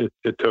 hopefully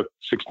it took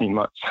 16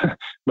 months.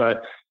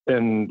 But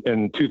in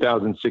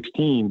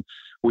 2016,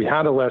 we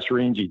had a less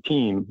rangy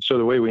team. So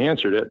the way we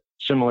answered it,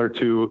 similar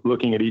to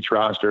looking at each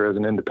roster as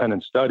an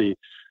independent study,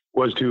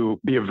 was to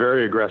be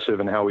very aggressive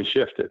in how we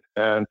shifted.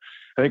 And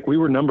I think we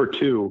were number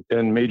 2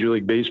 in Major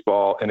League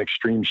Baseball in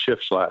extreme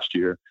shifts last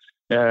year.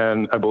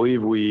 And I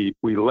believe we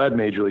led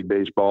Major League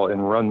Baseball in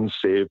runs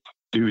saved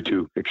due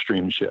to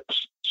extreme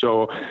shifts.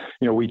 So,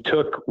 we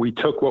took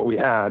what we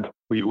had.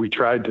 We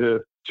tried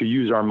to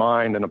use our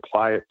mind and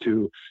apply it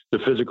to the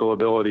physical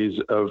abilities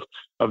of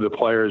the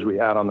players we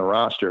had on the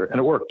roster, and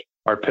it worked.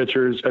 Our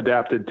pitchers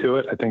adapted to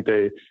it. I think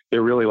they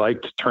really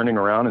liked turning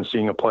around and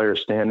seeing a player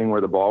standing where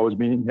the ball was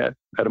being hit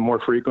at a more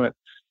frequent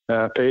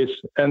pace.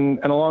 And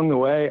along the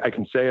way, I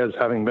can say, as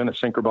having been a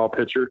sinker ball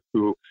pitcher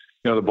who,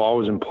 the ball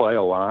was in play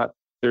a lot,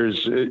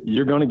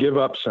 you're going to give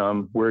up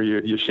some where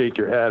you shake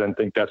your head and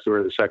think that's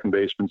where the second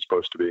baseman's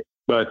supposed to be.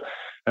 But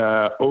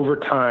over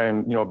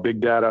time,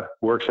 big data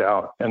works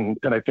out. And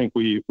I think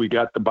we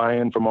got the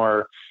buy-in from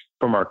our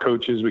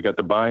coaches. We got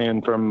the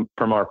buy-in from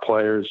our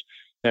players.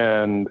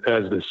 And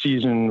as the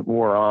season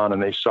wore on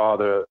and they saw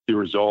the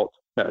result,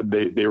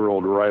 they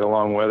rolled right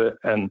along with it.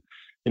 And,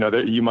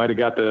 you might have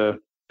got the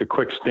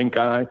quick stink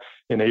eye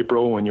in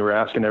April when you were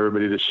asking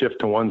everybody to shift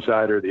to one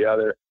side or the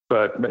other.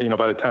 But,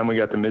 by the time we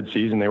got to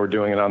midseason, they were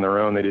doing it on their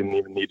own. They didn't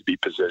even need to be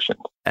positioned.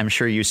 I'm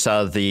sure you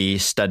saw the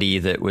study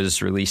that was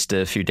released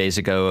a few days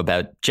ago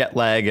about jet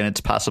lag and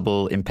its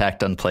possible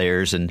impact on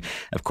players. And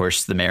of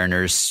course, the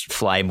Mariners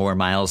fly more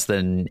miles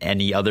than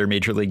any other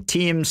major league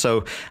team.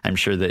 So I'm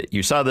sure that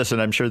you saw this,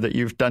 and I'm sure that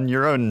you've done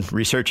your own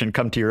research and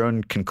come to your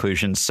own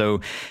conclusions.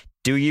 So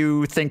do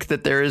you think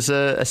that there is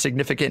a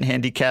significant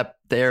handicap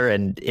there?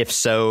 And if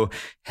so,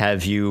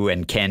 have you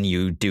and can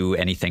you do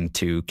anything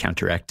to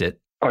counteract it?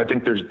 I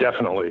think there's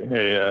definitely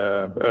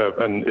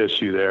an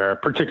issue there,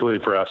 particularly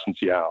for us in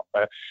Seattle.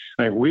 I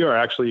think we are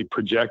actually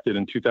projected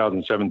in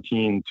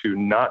 2017 to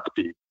not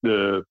be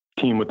the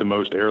team with the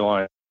most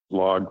airline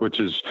log, which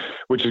is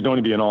going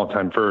to be an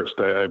all-time first,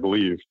 I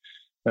believe,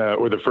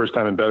 or the first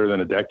time in better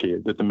than a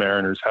decade that the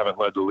Mariners haven't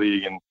led the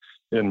league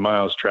in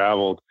miles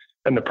traveled.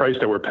 And the price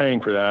that we're paying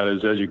for that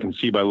is, as you can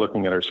see by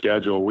looking at our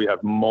schedule, we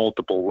have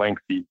multiple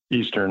lengthy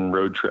Eastern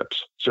road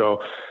trips.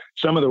 So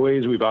some of the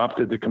ways we've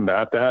opted to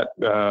combat that,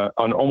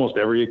 on almost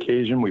every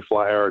occasion, we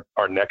fly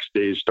our next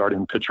day's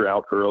starting pitcher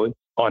out early.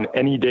 On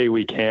any day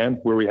we can,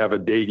 where we have a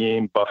day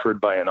game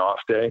buffered by an off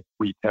day,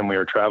 we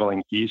are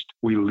traveling east,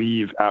 we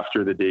leave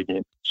after the day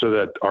game so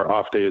that our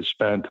off day is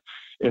spent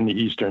in the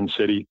eastern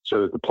city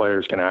so that the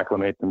players can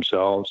acclimate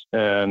themselves.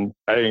 And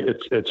I think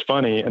it's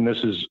funny, and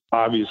this is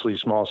obviously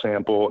small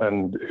sample,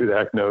 and who the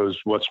heck knows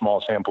what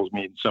small samples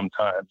mean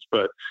sometimes,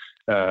 but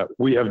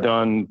we have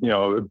done,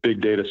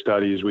 big data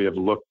studies. We have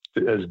looked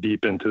as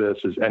deep into this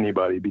as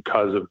anybody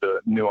because of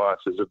the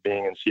nuances of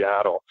being in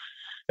Seattle.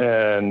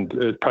 And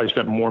it probably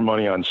spent more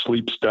money on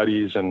sleep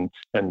studies and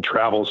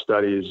travel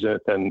studies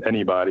than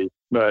anybody.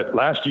 But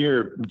last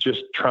year,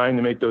 just trying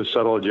to make those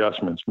subtle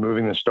adjustments,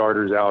 moving the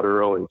starters out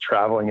early,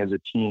 traveling as a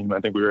team, I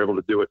think we were able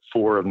to do it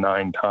 4 of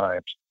 9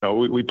 times.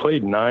 We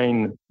played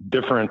 9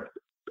 different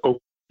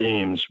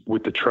games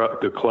with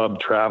the club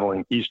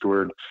traveling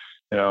eastward.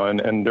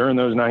 And during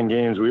those 9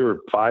 games, we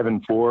were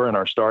 5-4, and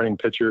our starting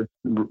pitcher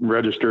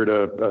registered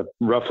a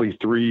roughly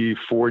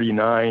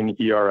 3.49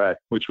 ERA,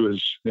 which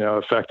was,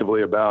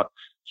 effectively about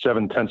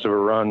 0.7 of a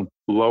run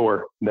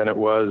lower than it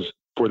was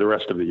for the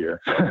rest of the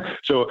year.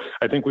 So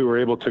I think we were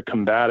able to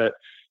combat it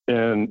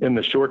in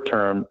the short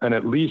term, and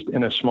at least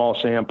in a small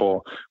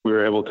sample, we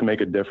were able to make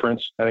a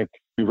difference. I think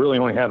we really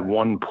only had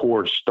 1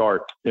 poor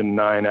start in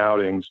 9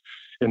 outings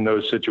in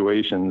those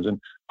situations, and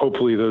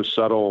hopefully those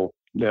subtle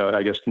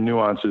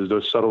nuances,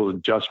 those subtle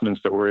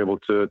adjustments that we're able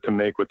to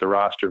make with the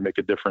roster make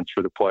a difference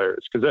for the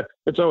players, because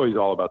it's always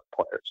all about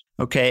the players.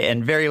 Okay.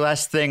 And very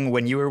last thing,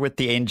 when you were with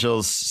the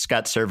Angels,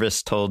 Scott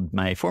Service told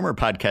my former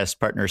podcast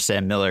partner,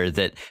 Sam Miller,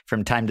 that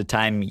from time to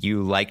time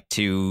you like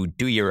to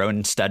do your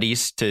own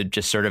studies, to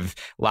just sort of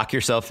lock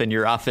yourself in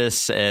your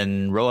office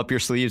and roll up your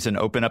sleeves and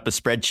open up a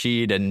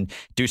spreadsheet and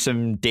do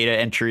some data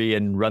entry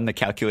and run the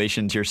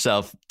calculations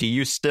yourself. Do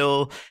you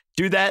still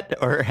do that,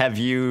 or have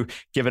you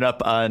given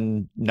up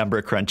on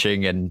number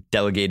crunching and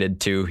delegated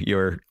to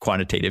your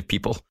quantitative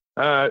people?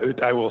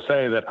 I will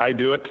say that I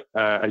do it.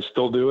 I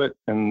still do it,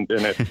 and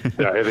I think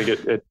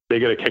they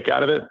get a kick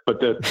out of it.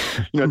 But at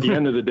the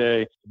end of the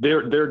day,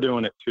 they're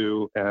doing it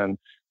too. And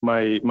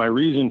my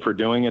reason for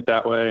doing it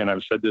that way, and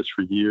I've said this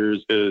for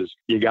years, is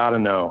you got to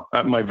know.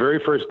 My very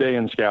first day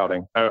in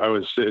scouting,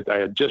 I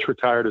had just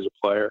retired as a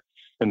player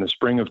in the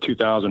spring of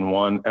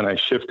 2001. And I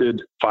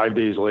shifted 5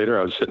 days later.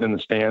 I was sitting in the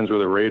stands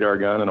with a radar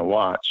gun and a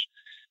watch,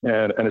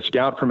 and a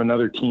scout from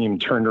another team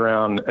turned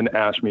around and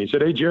asked me, he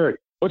said, "Hey, Jerry,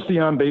 what's the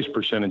on-base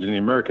percentage in the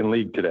American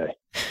League today?"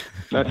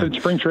 And I said,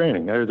 "Spring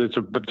training." It's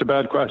a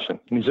bad question.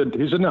 And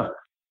he said, "No,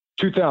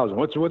 2000.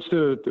 What's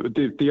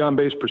the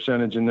on-base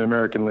percentage in the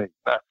American League?"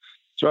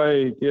 So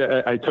I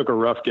took a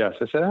rough guess.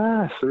 I said,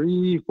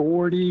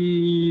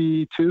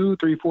 342,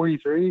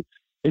 343.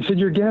 He said,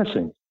 "You're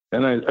guessing."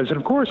 And I said,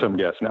 "Of course I'm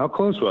guessing. How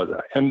close was I?"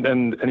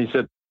 And he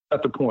said,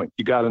 "That's the point.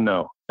 You got to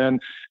know."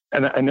 And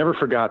I never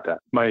forgot that.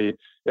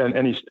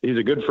 He's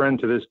a good friend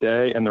to this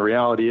day. And the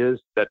reality is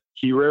that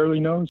he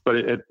rarely knows, but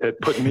it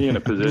put me in a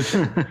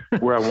position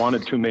where I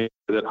wanted to make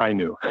sure that I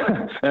knew.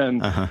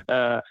 And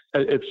I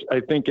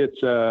think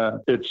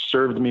it's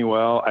served me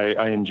well.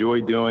 I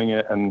enjoy doing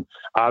it. And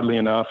oddly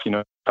enough,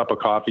 a cup of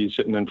coffee,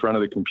 sitting in front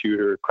of the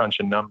computer,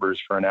 crunching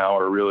numbers for an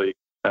hour really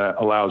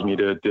allows me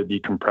to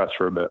decompress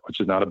for a bit,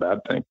 which is not a bad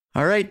thing.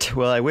 All right.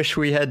 Well, I wish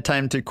we had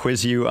time to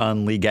quiz you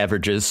on league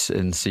averages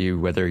and see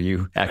whether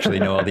you actually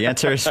know all the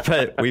answers,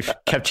 but we've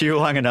kept you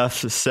long enough.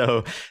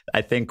 So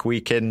I think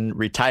we can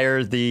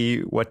retire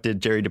the "What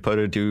Did Jerry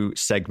Dipoto Do"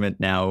 segment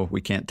now.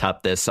 We can't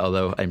top this,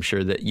 although I'm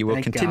sure that you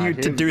will continue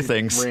to do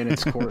things. Ran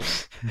its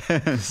course.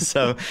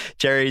 So,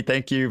 Jerry,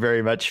 thank you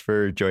very much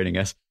for joining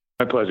us.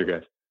 My pleasure,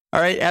 guys. All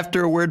right,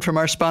 after a word from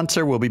our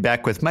sponsor, we'll be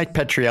back with Mike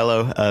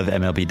Petriello of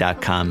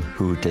MLB.com,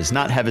 who does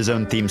not have his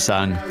own theme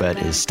song, but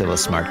is still a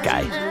smart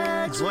guy.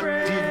 What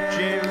did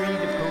Jerry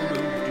Dipoto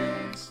do?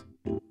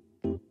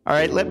 All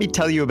right, let me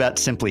tell you about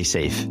Simply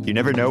Safe. You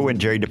never know when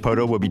Jerry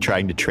Dipoto will be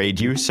trying to trade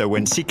you, so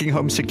when seeking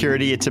home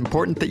security, it's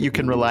important that you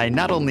can rely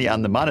not only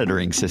on the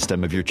monitoring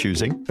system of your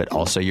choosing, but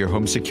also your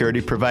home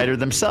security provider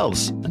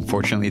themselves.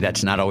 Unfortunately,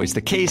 that's not always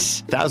the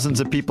case. Thousands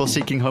of people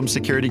seeking home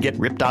security get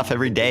ripped off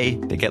every day.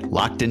 They get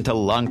locked into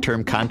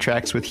long-term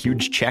contracts with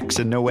huge checks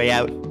and no way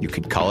out. You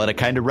could call it a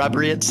kind of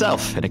robbery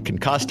itself, and it can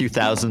cost you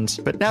thousands.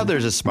 But now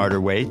there's a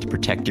smarter way to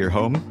protect your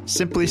home.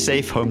 Simply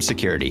Safe Home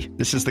Security.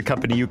 This is the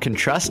company you can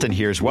trust, and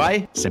here's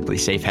why. Simply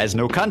Safe has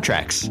no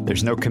contracts.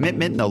 There's no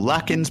commitment, no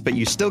lock-ins, but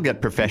you still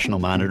get professional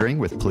monitoring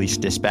with police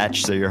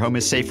dispatch, so your home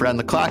is safe around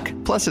the clock.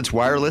 Plus, it's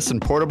wireless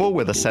and portable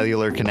with a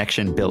cellular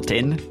connection built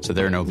in, so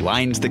there are no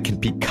lines that can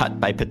be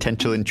cut by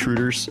potential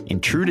intruders.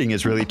 Intruding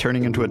is really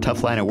turning into a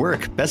tough line of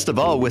work. Best of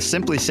all, with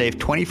Simply Safe,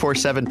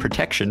 24/7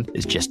 protection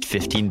is just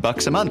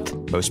 $15 a month.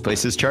 Most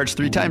places charge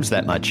 3 times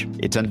that much.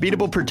 It's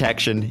unbeatable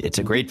protection. It's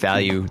a great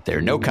value. There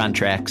are no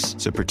contracts.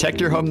 So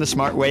protect your home the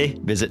smart way.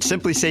 Visit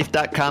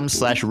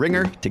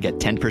simplysafe.com/ringer to get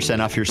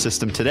 10% off your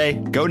system today.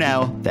 Go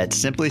now. That's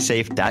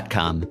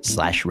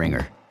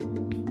simplysafe.com/ringer.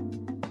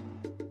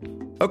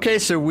 Okay,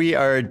 so we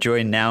are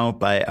joined now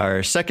by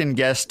our second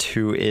guest,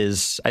 who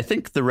is, I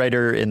think, the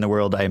writer in the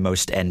world I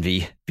most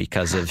envy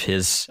because of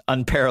his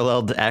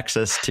unparalleled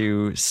access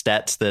to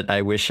stats that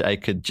I wish I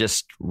could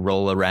just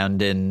roll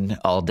around in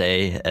all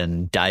day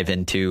and dive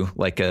into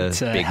like a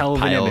big hell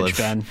of pile an image, of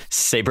Ben.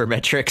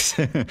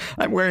 sabermetrics.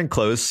 I'm wearing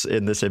clothes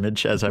in this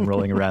image as I'm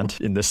rolling around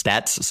in the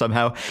stats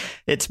somehow.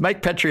 It's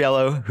Mike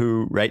Petriello,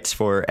 who writes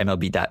for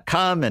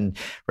MLB.com and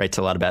writes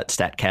a lot about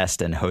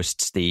Statcast and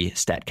hosts the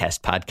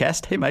Statcast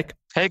podcast. Hey, Mike.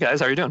 Hey guys,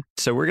 how are you doing?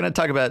 So we're going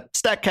to talk about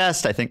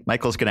Statcast. I think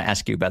Michael's going to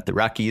ask you about the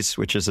Rockies,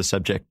 which is a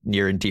subject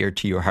near and dear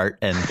to your heart.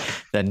 And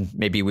then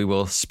maybe we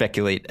will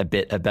speculate a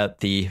bit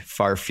about the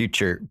far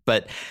future.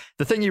 But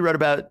the thing you wrote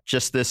about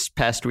just this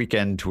past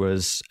weekend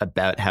was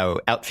about how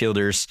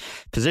outfielders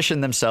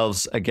position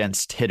themselves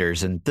against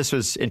hitters. And this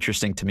was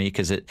interesting to me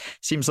because it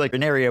seems like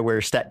an area where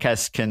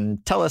Statcast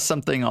can tell us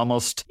something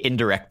almost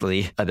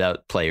indirectly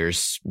about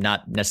players,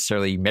 not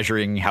necessarily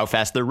measuring how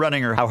fast they're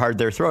running or how hard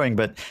they're throwing,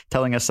 but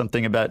telling us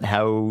something about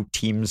how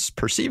teams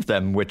perceive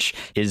them, which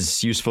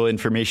is useful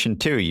information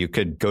too. You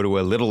could go to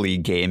a Little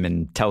League game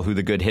and tell who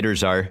the good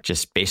hitters are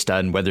just based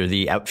on whether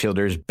the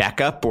outfielders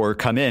back up or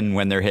come in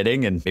when they're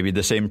hitting, and maybe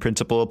the same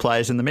principle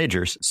applies in the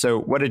majors. So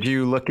what did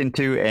you look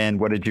into and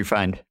what did you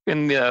find?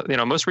 In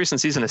the most recent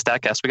season of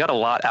Statcast, we got a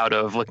lot out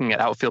of looking at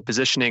outfield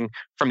positioning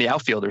from the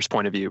outfielder's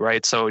point of view,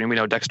 right? So we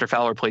know Dexter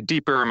Fowler played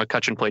deeper,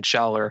 McCutchen played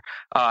shallower,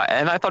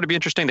 and I thought it'd be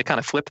interesting to kind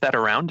of flip that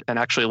around and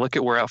actually look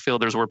at where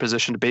outfielders were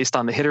positioned based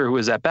on the hitter who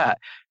was at bat.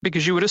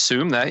 Because you would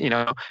assume that,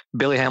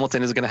 Billy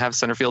Hamilton is going to have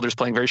center fielders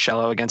playing very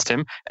shallow against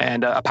him,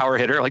 and a power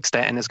hitter like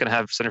Stanton is going to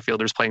have center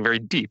fielders playing very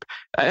deep.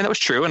 And that was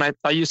true. And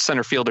I used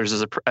center fielders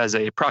as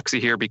a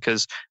proxy here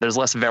because there's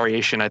less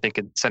variation, I think,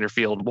 in center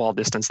field wall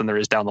distance than there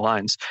is down the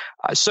lines.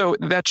 So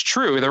that's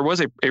true. There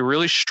was a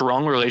really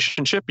strong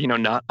relationship,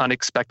 not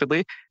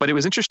unexpectedly, but it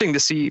was interesting to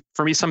see,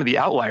 for me, some of the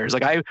outliers.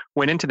 Like I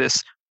went into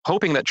this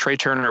hoping that Trey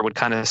Turner would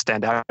kind of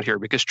stand out here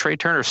because Trey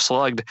Turner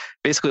slugged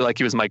basically like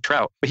he was Mike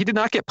Trout, but he did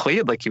not get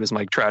played like he was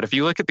Mike Trout. If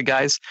you look at the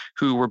guys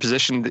who were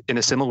positioned in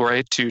a similar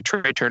way to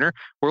Trey Turner,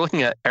 we're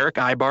looking at Eric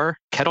Ibar,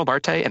 Ketel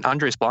Marte, and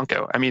Andres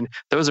Blanco. I mean,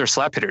 those are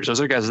slap hitters.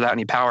 Those are guys without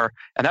any power.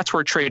 And that's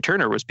where Trey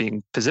Turner was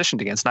being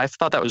positioned against. And I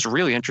thought that was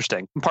really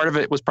interesting. And part of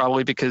it was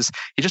probably because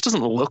he just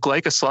doesn't look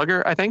like a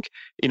slugger, I think.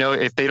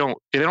 If they don't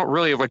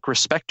really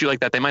respect you like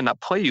that, they might not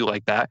play you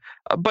like that.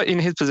 But in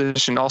his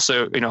position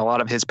also, a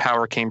lot of his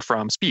power came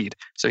from speed.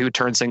 So he would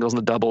turn singles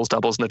into doubles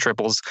into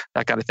triples,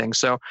 that kind of thing.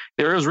 So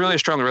there was really a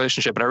strong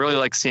relationship. And I really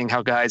like seeing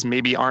how guys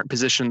maybe aren't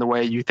positioned the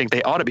way you think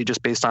they ought to be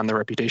just based on their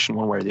reputation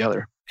one way or the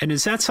other. And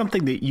is that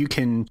something that you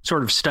can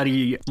sort of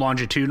study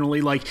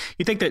longitudinally? Like,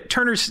 you think that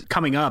Turner's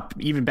coming up,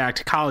 even back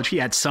to college, he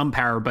had some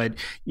power, but,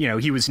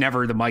 he was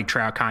never the Mike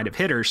Trout kind of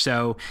hitter.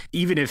 So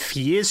even if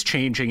he is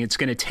changing, it's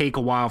going to take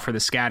a while for the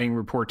scouting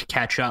report to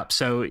catch up.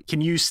 So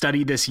can you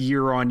study this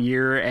year on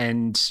year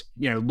and,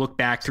 look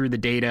back through the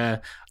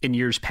data in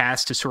years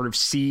past to sort of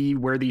see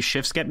where these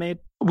shifts get made?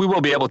 We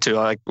will be able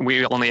to.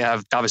 We only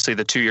have, obviously,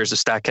 the 2 years of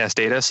Statcast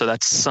data, so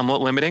that's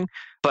somewhat limiting.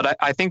 But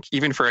I think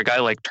even for a guy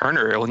like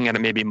Turner, looking at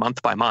it maybe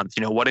month by month,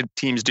 what did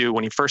teams do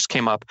when he first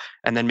came up?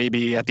 And then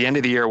maybe at the end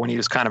of the year when he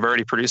was kind of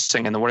already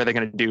producing, and then what are they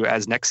going to do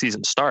as next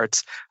season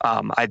starts?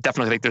 I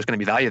definitely think there's going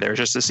to be value there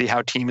just to see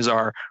how teams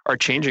are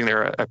changing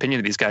their opinion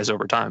of these guys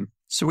over time.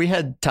 So we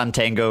had Tom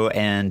Tango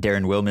and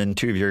Darren Willman,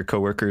 two of your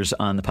coworkers,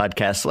 on the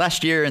podcast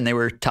last year, and they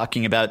were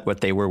talking about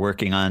what they were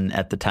working on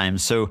at the time.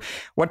 So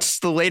what's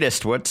the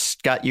latest? What's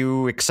got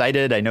you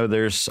excited? I know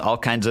there's all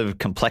kinds of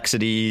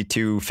complexity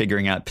to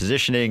figuring out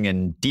positioning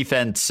and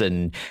defense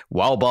and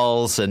wall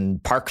balls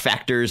and park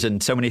factors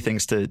and so many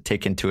things to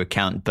take into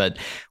account. But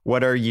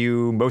what are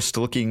you most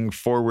looking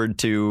forward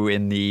to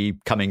in the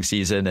coming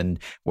season? And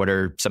what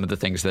are some of the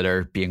things that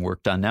are being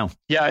worked on now?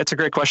 Yeah, it's a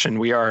great question.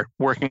 We are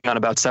working on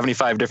about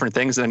 75 different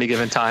things at any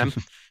given time.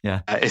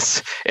 Yeah,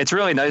 it's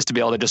really nice to be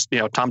able to just,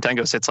 Tom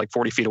Tango sits like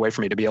 40 feet away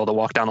from me, to be able to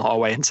walk down the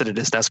hallway and sit at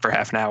his desk for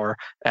half an hour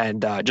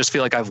and just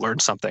feel like I've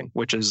learned something,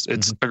 which is,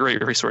 it's a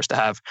great resource to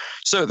have.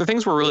 So the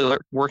things we're really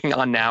working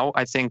on now,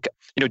 I think,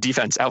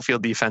 defense,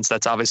 outfield defense,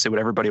 that's obviously what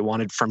everybody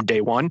wanted from day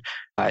one.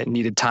 It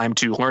needed time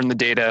to learn the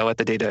data, let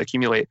the data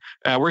accumulate.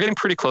 We're getting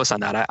pretty close on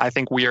that. I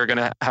think we are going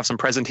to have some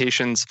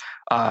presentations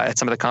at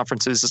some of the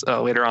conferences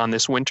later on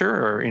this winter,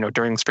 or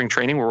during spring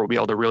training, where we'll be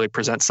able to really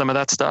present some of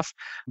that stuff.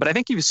 But I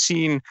think you've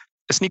seen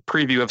a sneak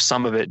preview of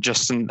some of it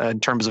just in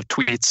terms of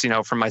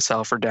tweets, from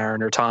myself or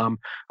Darren or Tom,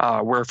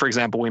 where, for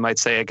example, we might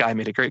say a guy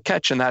made a great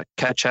catch and that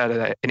catch had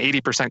an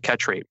 80%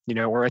 catch rate,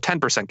 or a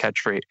 10%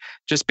 catch rate,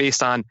 just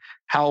based on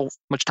how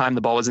much time the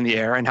ball was in the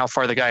air and how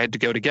far the guy had to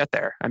go to get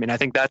there. I mean, I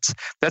think that's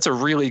a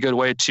really good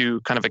way to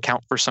kind of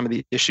account for some of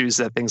the issues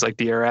that things like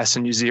DRS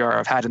and UZR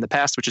have had in the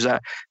past, which is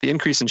that the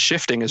increase in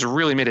shifting has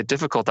really made it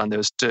difficult on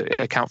those to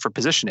account for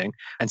positioning.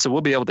 And so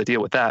we'll be able to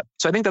deal with that.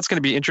 So I think that's going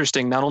to be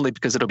interesting, not only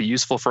because it'll be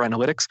useful for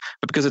analytics,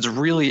 but because it's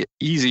really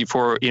easy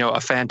for,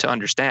 a fan to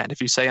understand.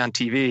 If you say on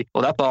TV,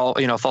 well, that ball,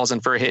 falls in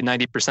for a hit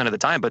 90% of the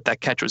time, but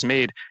that catch was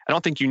made, I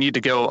don't think you need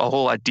to go a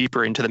whole lot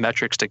deeper into the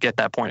metrics to get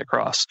that point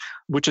across,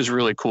 which is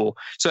really cool.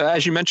 So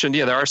as you mentioned,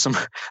 there are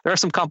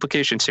some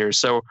complications here.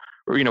 So,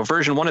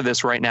 version 1 of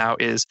this right now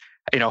is,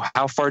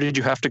 how far did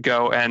you have to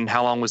go and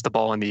how long was the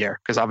ball in the air?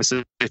 Because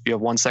obviously if you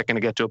have 1 second to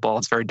get to a ball,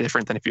 it's very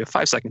different than if you have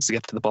 5 seconds to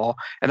get to the ball.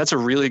 And that's a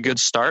really good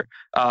start.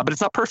 But it's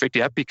not perfect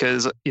yet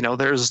because,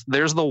 there's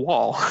the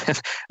wall.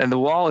 And the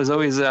wall is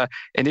always an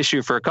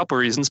issue for a couple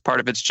of reasons. Part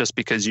of it's just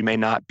because you may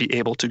not be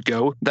able to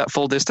go that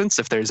full distance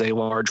if there's a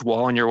large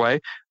wall in your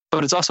way.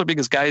 But it's also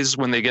because guys,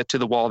 when they get to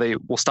the wall, they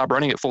will stop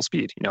running at full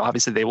speed.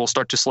 Obviously they will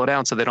start to slow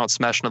down so they don't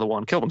smash into the wall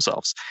and kill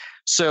themselves.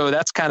 So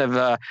that's kind of,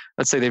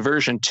 let's say, the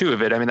version 2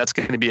 of it. I mean, that's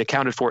going to be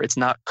accounted for. It's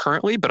not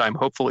currently, but I'm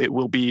hopeful it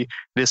will be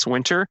this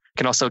winter.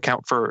 Can also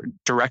account for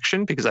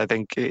direction because I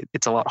think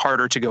it's a lot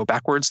harder to go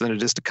backwards than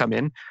it is to come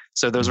in.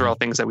 So those are all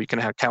things that we can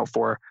account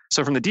for.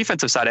 So from the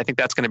defensive side, I think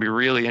that's going to be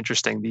really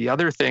interesting. The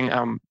other thing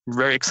I'm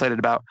very excited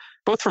about,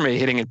 both from a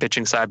hitting and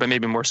pitching side, but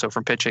maybe more so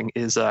from pitching,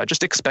 is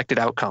just expected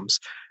outcomes.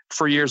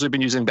 For years, we've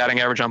been using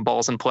batting average on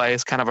balls in play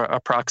as kind of a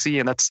proxy,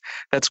 and that's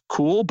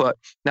cool. But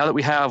now that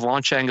we have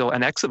launch angle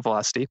and exit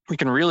velocity, we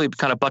can really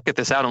kind of bucket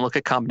this out and look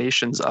at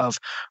combinations of,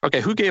 okay,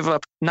 who gave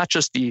up not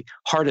just the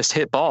hardest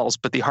hit balls,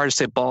 but the hardest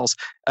hit balls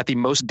at the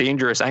most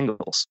dangerous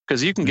angles?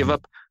 Because you can give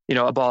up,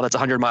 a ball that's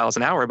 100 miles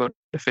an hour, but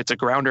if it's a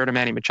grounder to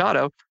Manny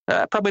Machado,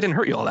 that probably didn't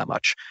hurt you all that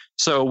much.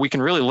 So we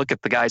can really look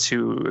at the guys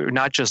who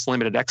not just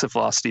limited exit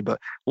velocity, but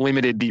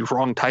limited the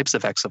wrong types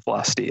of exit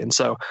velocity. And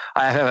so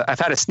I've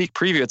had a sneak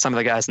preview at some of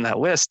the guys in that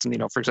list. And,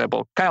 for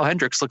example, Kyle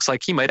Hendricks looks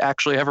like he might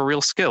actually have a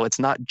real skill. It's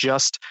not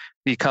just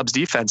the Cubs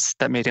defense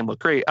that made him look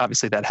great.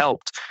 Obviously that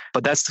helped,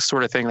 but that's the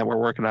sort of thing that we're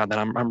working on that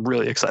I'm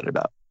really excited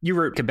about. You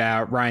wrote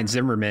about Ryan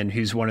Zimmerman,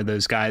 who's one of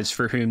those guys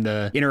for whom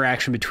the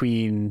interaction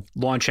between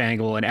launch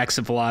angle and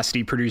exit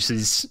velocity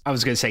produces, I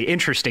was going to say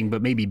interesting,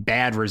 but maybe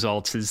bad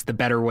results is the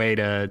better way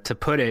to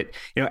put it.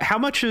 How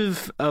much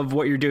of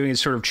what you're doing is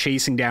sort of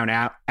chasing down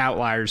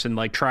outliers and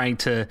like trying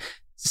to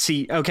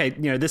see, okay,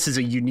 this is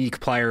a unique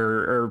player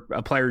or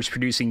a player who's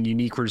producing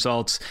unique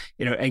results,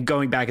 and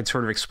going back and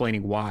sort of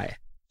explaining why?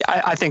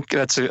 I think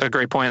that's a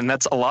great point, and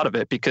that's a lot of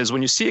it, because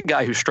when you see a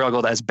guy who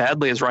struggled as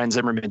badly as Ryan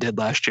Zimmerman did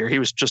last year, he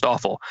was just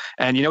awful.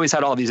 And, he's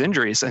had all these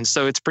injuries. And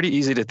so it's pretty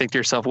easy to think to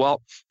yourself,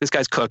 well, this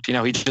guy's cooked,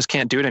 he just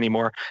can't do it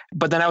anymore.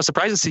 But then I was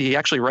surprised to see he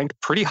actually ranked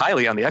pretty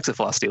highly on the exit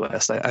velocity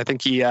list. I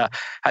think he had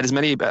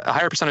a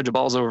higher percentage of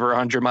balls over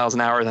 100 miles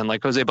an hour than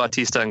like Jose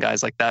Bautista and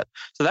guys like that.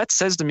 So that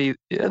says to me,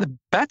 the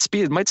bat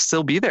speed might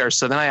still be there.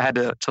 So then I had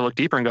to look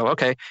deeper and go,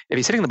 okay, if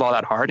he's hitting the ball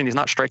that hard and he's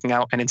not striking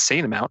out an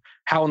insane amount,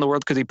 how in the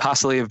world could he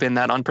possibly have been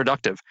that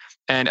unproductive?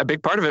 And a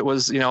big part of it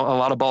was, a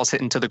lot of balls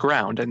hitting to the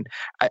ground. And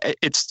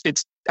it's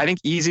I think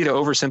easy to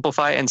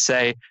oversimplify and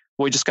say,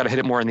 well, we just got to hit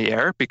it more in the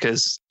air,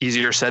 because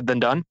easier said than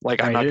done.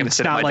 Like, I'm not going to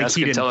sit at my desk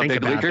and tell a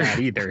big leaguer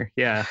either.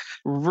 Yeah.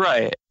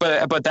 Right.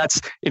 But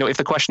that's, if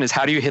the question is,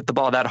 how do you hit the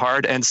ball that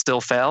hard and still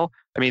fail?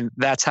 I mean,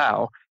 that's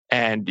how.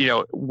 And,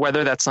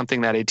 whether that's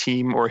something that a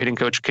team or a hitting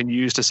coach can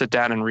use to sit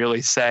down and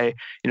really say,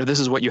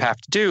 this is what you have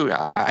to do.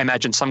 I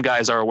imagine some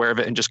guys are aware of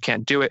it and just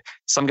can't do it.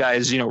 Some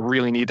guys,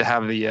 really need to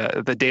have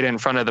the data in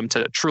front of them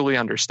to truly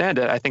understand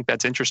it. I think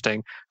that's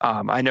interesting.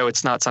 I know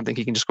it's not something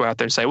he can just go out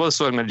there and say, well, this is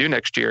what I'm going to do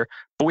next year.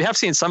 But we have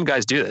seen some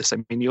guys do this. I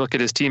mean, you look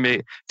at his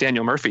teammate,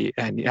 Daniel Murphy,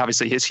 and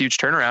obviously his huge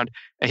turnaround.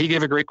 And he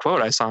gave a great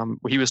quote. I saw him.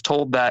 He was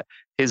told that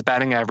his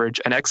batting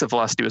average and exit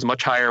velocity was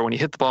much higher when he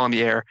hit the ball in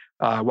the air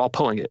while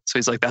pulling it. So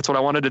he's like, that's what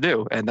I wanted to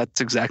do. And that's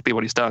exactly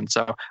what he's done.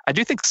 So I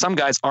do think some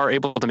guys are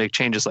able to make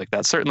changes like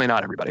that. Certainly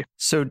not everybody.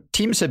 So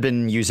teams have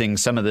been using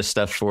some of this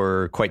stuff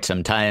for quite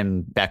some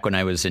time. Back when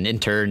I was an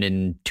intern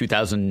in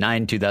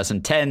 2009,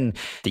 2010,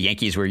 the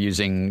Yankees were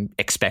using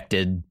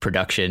expected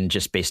production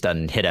just based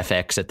on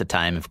HitFX at the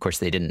time. Of course,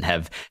 they didn't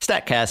have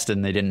Statcast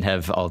and they didn't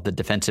have all the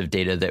defensive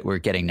data that we're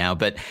getting now.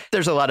 But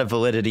there's a lot of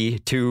validity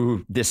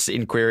to this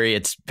inquiry.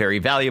 It's very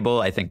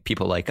valuable. I think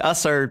people like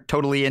us are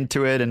totally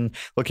into it and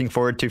looking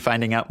forward to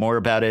finding out more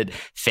about it.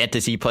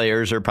 Fantasy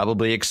players are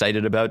probably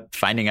excited about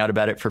finding out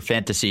about it for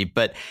fantasy.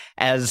 But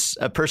as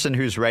a person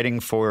who's writing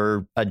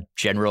for a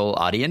general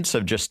audience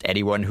of just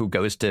anyone who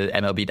goes to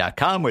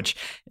MLB.com, which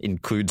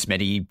includes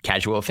many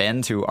casual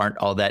fans who aren't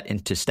all that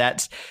into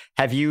stats,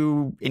 have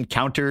you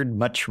encountered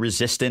much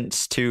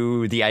resistance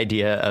to the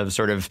idea of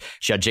sort of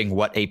judging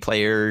what a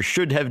player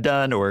should have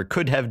done or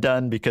could have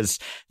done? Because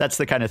that's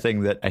the kind of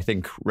thing that I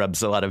think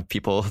rubs a lot of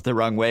people the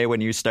wrong way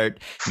when you start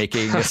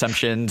making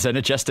assumptions and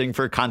adjusting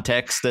for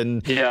context.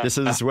 And this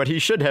is what he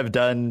should have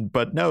done,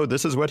 but no,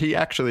 this is what he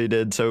actually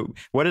did. So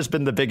what has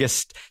been the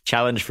biggest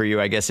challenge for you,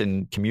 I guess,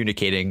 in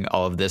communicating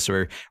all of this,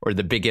 or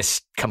the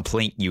biggest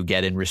complaint you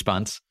get in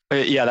response?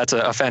 Yeah, that's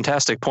a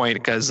fantastic point,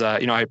 because,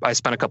 I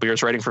spent a couple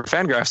years writing for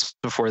Fangraphs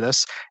before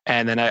this.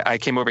 And then I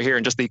came over here,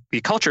 and just the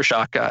culture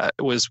shock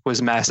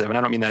was massive. And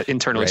I don't mean that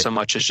internally so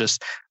much as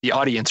just the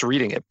audience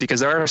reading it, because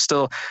there are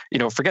still,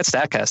 forget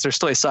Statcast, there's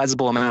still a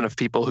sizable amount of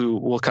people who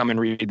will come and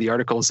read the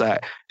articles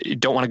that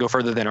don't want to go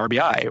further than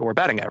RBI or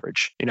batting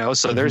average,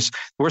 so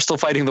we're still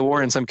fighting the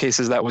war in some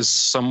cases that was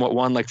somewhat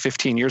won like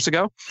 15 years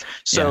ago.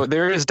 So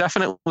there is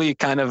definitely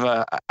kind of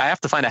I have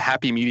to find a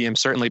happy medium,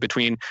 certainly,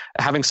 between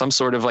having some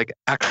sort of like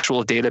actual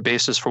actual data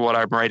basis for what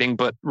I'm writing,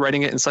 but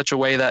writing it in such a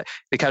way that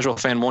the casual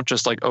fan won't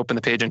just like open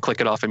the page and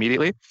click it off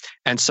immediately.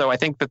 And so I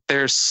think that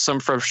there's some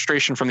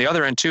frustration from the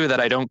other end too, that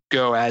I don't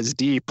go as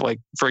deep. Like,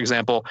 for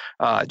example,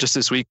 just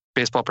this week,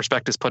 Baseball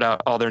Prospectus put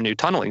out all their new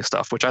tunneling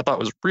stuff, which I thought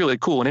was really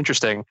cool and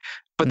interesting.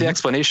 But the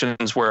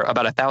explanations were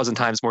about 1,000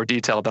 times more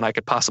detailed than I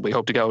could possibly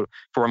hope to go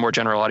for a more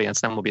general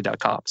audience than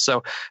MLB.com.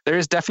 So there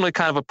is definitely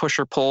kind of a push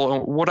or pull.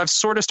 And what I've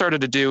sort of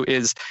started to do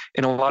is,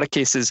 in a lot of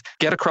cases,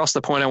 get across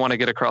the point I want to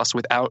get across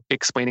without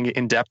explaining it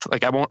in depth.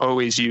 Like, I won't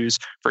always use,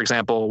 for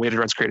example, weighted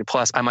runs created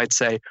plus. I might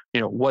say,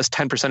 was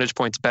 10 percentage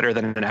points better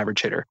than an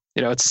average hitter?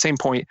 It's the same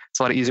point. It's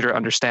a lot easier to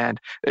understand.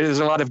 There's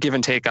a lot of give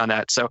and take on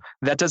that. So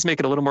that does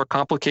make it a little more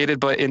complicated,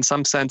 but in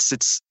some sense,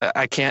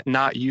 I can't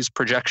not use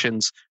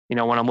projections.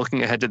 When I'm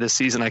looking ahead to this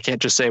season, I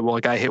can't just say, well,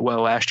 a guy hit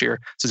well last year,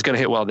 so he's going to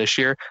hit well this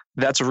year.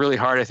 That's really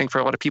hard, I think, for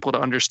a lot of people to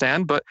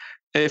understand. But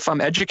if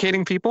I'm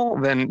educating people,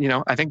 then,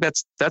 I think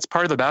that's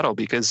part of the battle,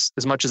 because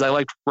as much as I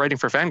like writing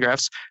for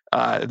Fangraphs,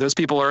 those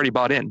people are already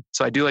bought in.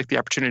 So I do like the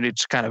opportunity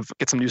to kind of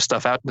get some new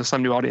stuff out to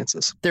some new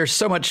audiences. There's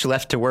so much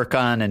left to work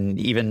on, and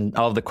even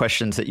all of the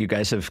questions that you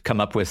guys have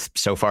come up with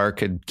so far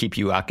could keep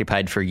you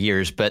occupied for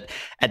years. But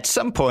at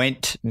some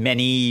point,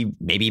 many,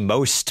 maybe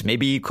most,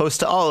 maybe close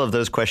to all of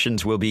those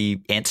questions will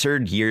be answered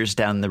years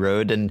down the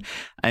road. And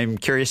I'm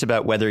curious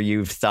about whether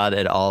you've thought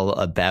at all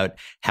about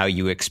how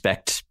you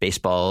expect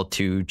baseball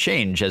to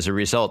change as a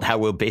result. How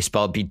will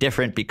baseball be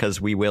different because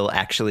we will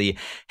actually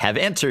have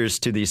answers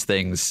to these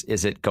things?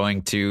 Is it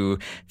going to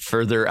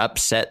further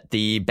upset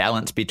the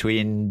balance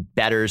between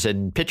batters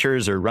and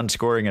pitchers, or run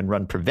scoring and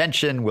run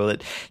prevention? Will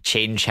it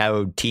change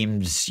how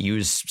teams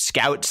use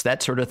scouts,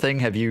 that sort of thing?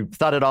 Have you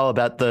thought at all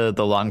about the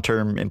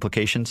long-term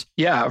implications?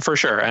 Yeah, for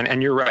sure.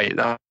 And you're right.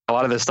 A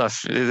lot of this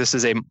stuff, this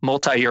is a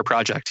multi-year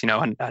project,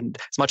 and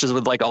as much as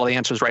with like all the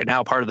answers right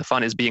now, part of the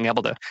fun is being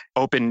able to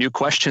open new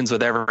questions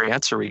with every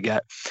answer we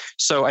get.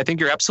 So I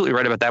think you're absolutely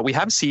right about that. We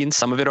have seen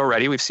some of it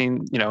already. We've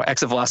seen,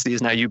 exit velocity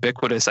is now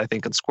ubiquitous, I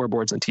think, on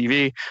scoreboards and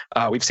TV.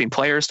 We've seen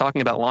players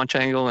talking about launch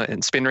angle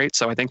and spin rate.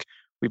 So I think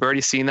we've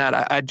already seen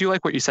that. I do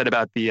like what you said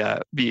about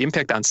the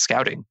impact on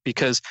scouting,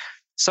 because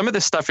some of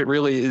this stuff,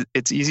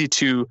 it's easy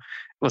to,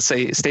 let's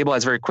say,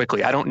 stabilize very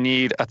quickly. I don't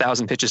need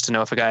 1,000 pitches to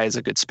know if a guy has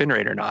a good spin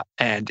rate or not.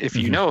 And if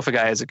you know if a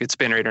guy has a good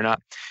spin rate or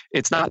not,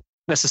 it's not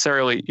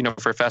necessarily,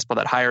 for a fastball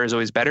that higher is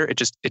always better.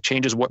 It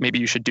changes what maybe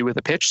you should do with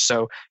a pitch.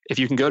 So if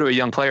you can go to a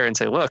young player and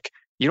say, look,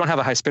 you don't have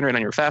a high spin rate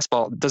on your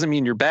fastball, it doesn't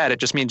mean you're bad. It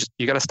just means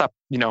you got to stop,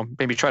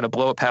 maybe try to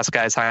blow it past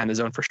guys high in the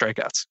zone for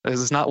strikeouts.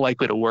 This is not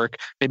likely to work.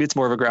 Maybe it's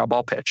more of a ground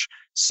ball pitch.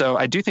 So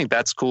I do think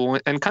that's cool.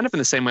 And kind of in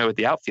the same way with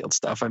the outfield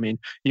stuff. I mean,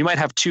 you might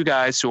have two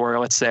guys who are,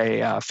 let's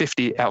say,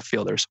 50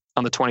 outfielders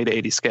on the 20 to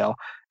 80 scale.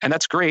 And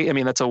that's great. I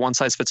mean, that's a one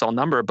size fits all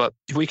number. But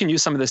if we can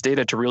use some of this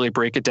data to really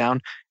break it down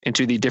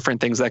into the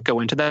different things that go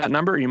into that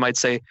number, you might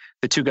say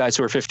the two guys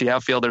who are 50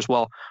 outfielders,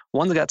 well,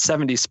 one's got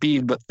 70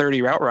 speed, but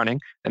 30 route running,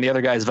 and the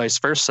other guy is vice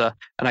versa.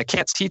 And I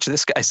can't teach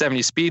this guy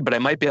 70 speed, but I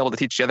might be able to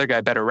teach the other guy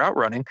better route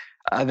running.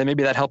 Then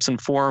maybe that helps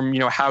inform,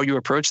 how you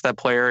approach that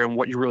player and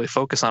what you really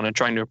focus on in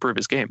trying to improve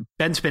his game.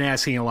 Ben's been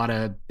asking a lot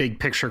of big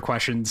picture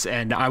questions,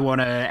 and I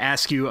want to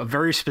ask you a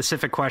very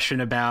specific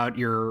question about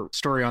your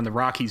story on the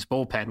Rockies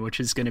bullpen, which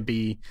is going to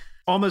be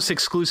almost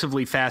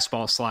exclusively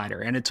fastball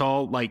slider. And it's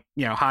all like,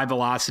 high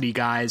velocity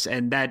guys.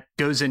 And that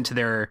goes into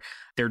their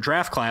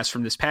draft class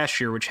from this past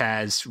year, which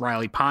has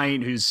Riley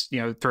Pint, who's,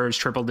 throws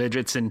triple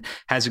digits and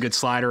has a good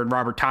slider, and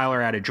Robert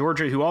Tyler out of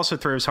Georgia, who also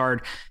throws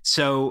hard.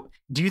 So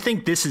do you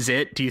think this is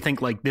it? Do you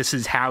think like this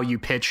is how you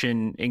pitch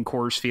in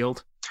Coors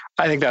Field?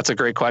 I think that's a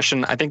great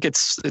question. I think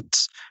it's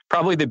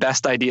probably the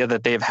best idea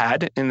that they've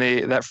had in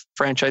that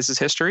franchise's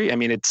history. I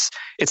mean, it's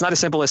not as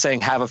simple as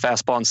saying have a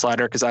fastball and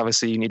slider, because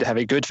obviously you need to have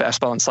a good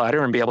fastball and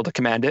slider and be able to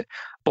command it.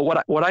 But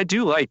what I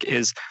do like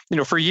is,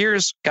 for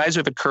years, guys who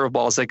have had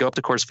curveballs, they go up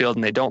to Coors Field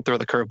and they don't throw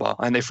the curveball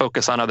and they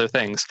focus on other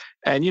things.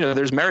 And,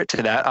 there's merit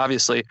to that,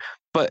 obviously.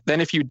 But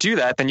then if you do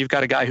that, then you've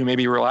got a guy who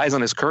maybe relies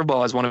on his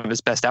curveball as one of his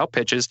best out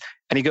pitches,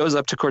 and he goes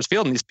up to Coors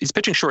Field and he's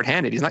pitching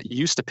shorthanded. He's not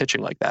used to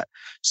pitching like that.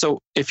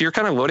 So if you're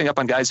kind of loading up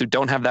on guys who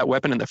don't have that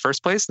weapon in the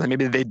first place, then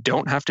maybe they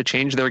don't have to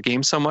change their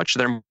game so much.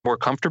 They're more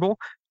comfortable.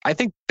 I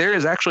think there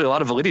is actually a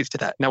lot of validity to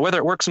that. Now, whether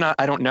it works or not,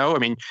 I don't know. I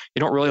mean, you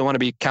don't really want to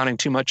be counting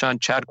too much on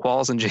Chad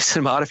Qualls and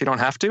Jason Mott if you don't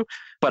have to.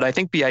 But I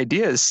think the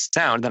idea is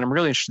sound, and I'm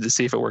really interested to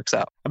see if it works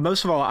out.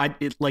 Most of all,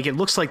 it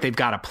looks like they've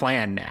got a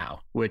plan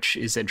now, which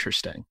is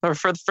interesting.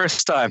 For the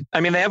first time.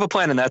 I mean, they have a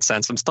plan in that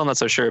sense. I'm still not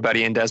so sure about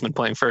Ian Desmond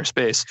playing first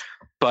base,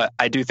 but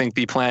I do think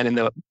the plan in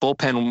the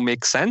bullpen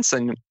makes sense.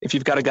 And if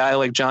you've got a guy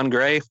like John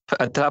Gray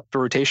atop the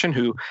rotation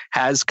who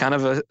has kind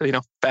of a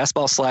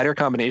fastball slider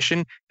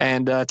combination,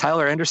 and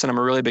Tyler Anderson, I'm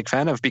a really big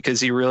fan of, because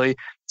he really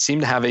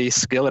seemed to have a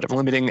skill at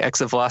limiting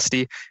exit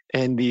velocity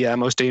in the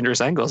most dangerous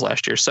angles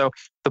last year. So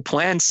the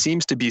plan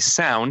seems to be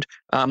sound.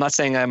 I'm not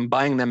saying I'm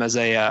buying them as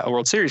a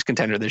World Series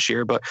contender this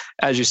year, but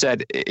as you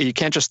said, you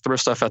can't just throw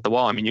stuff at the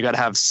wall. I mean, you got to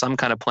have some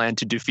kind of plan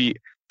to defeat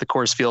the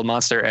Coors Field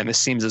monster, and this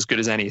seems as good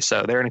as any.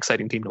 So they're an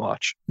exciting team to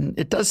watch.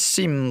 It does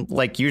seem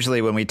like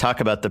usually when we talk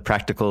about the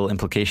practical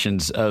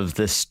implications of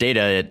this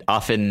data, it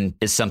often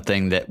is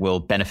something that will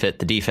benefit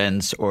the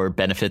defense or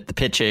benefit the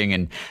pitching.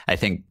 And I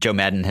think Joe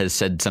Madden has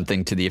said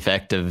something to the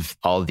effect of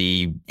all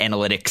the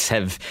analytics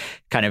have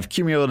kind of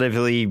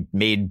cumulatively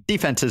made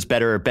defenses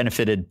better or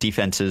benefited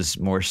defenses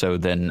more so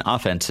than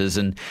offenses.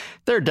 And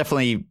there are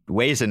definitely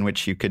ways in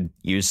which you could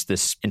use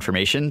this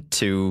information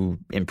to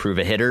improve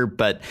a hitter.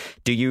 But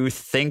do you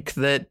think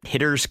that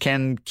hitters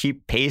can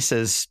keep pace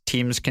as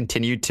teams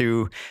continue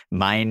to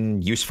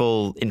mine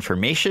useful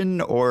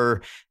information?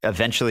 Or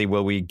eventually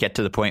will we get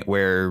to the point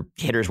where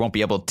hitters won't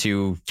be able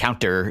to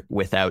counter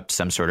without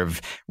some sort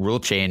of rule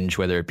change,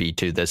 whether it be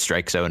to the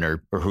strike zone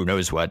or who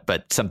knows what,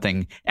 but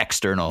something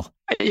external?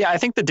 Yeah, I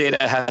think the data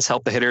has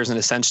helped the hitters in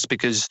a sense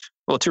because,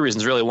 well, two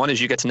reasons really. One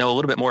is you get to know a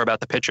little bit more about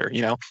the pitcher.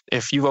 You know,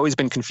 if you've always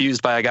been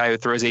confused by a guy who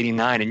throws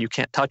 89 and you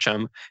can't touch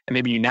him, and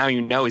maybe now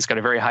you know he's got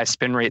a very high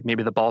spin rate,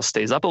 maybe the ball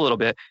stays up a little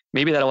bit,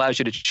 maybe that allows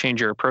you to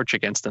change your approach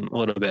against him a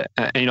little bit.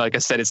 And you know, like I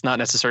said, it's not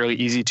necessarily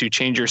easy to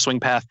change your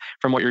swing path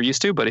from what you're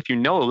used to, but if you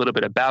know a little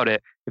bit about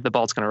it, if the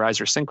ball's going to rise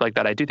or sink like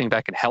that, I do think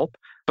that can help.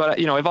 But,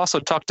 you know, I've also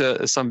talked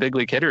to some big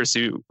league hitters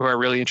who are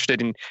really interested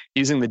in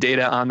using the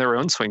data on their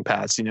own swing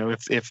paths. You know,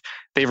 if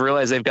they've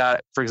realized they've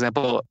got, for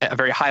example, a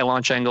very high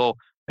launch angle,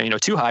 you know,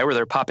 too high where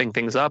they're popping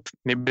things up,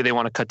 maybe they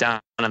want to cut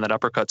down on that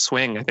uppercut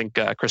swing. I think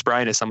Chris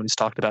Bryant is someone who's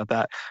talked about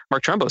that.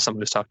 Mark Trumbo is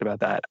someone who's talked about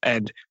that.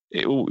 And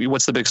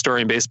what's the big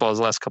story in baseball is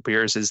the last couple of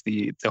years is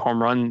the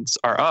home runs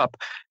are up.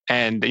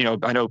 And, you know,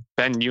 I know,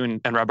 Ben, you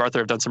and Rob Arthur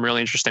have done some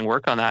really interesting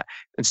work on that.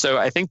 And so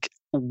I think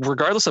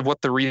regardless of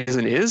what the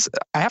reason is,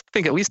 I have to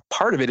think at least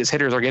part of it is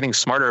hitters are getting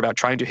smarter about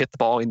trying to hit the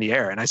ball in the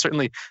air. And I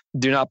certainly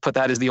do not put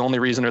that as the only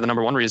reason or the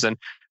number one reason.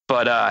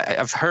 But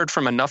I've heard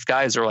from enough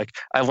guys who are like,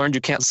 I learned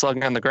you can't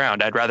slug on the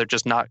ground. I'd rather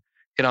just not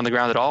hit on the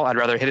ground at all. I'd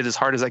rather hit it as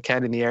hard as I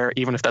can in the air,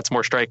 even if that's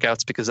more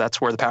strikeouts, because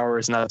that's where the power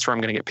is and that's where I'm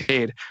going to get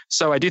paid.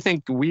 So I do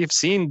think we've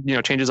seen, you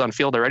know, changes on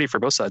field already for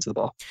both sides of the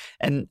ball.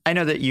 And I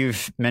know that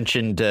you've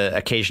mentioned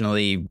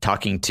occasionally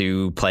talking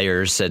to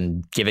players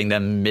and giving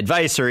them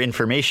advice or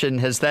information.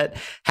 Has that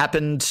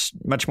happened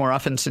much more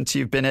often since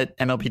you've been at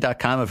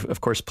MLB.com?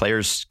 Of course,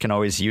 players can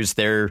always use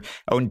their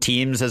own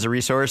teams as a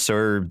resource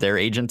or their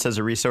agents as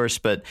a resource,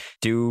 but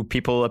do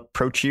people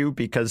approach you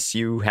because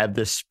you have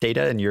this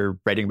data and you're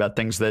writing about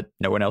things that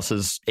no one else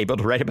is able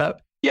to write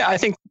about? Yeah, I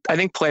think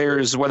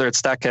players, whether it's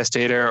Statcast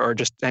data or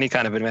just any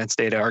kind of advanced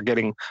data, are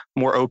getting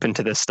more open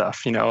to this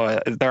stuff. You know,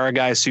 there are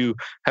guys who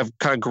have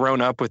kind of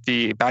grown up with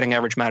the batting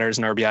average matters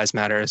and RBIs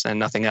matters and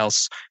nothing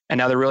else. And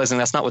now they're realizing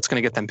that's not what's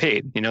going to get them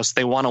paid. You know, so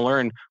they want to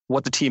learn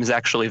what the teams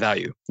actually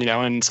value, you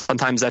know, and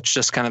sometimes that's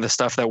just kind of the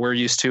stuff that we're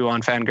used to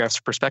on Fangraphs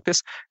or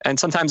Prospectus. And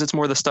sometimes it's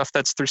more the stuff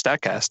that's through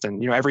Statcast.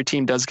 And, you know, every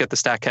team does get the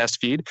Statcast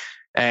feed.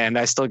 And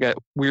I still get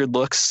weird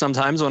looks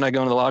sometimes when I go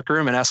into the locker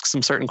room and ask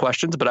some certain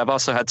questions. But I've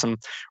also had some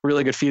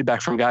really good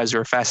feedback from guys who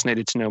are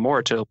fascinated to know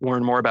more, to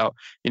learn more about,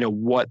 you know,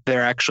 what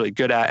they're actually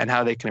good at and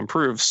how they can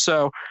improve.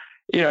 So,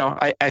 you know,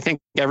 I think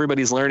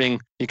everybody's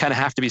learning. You kind of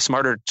have to be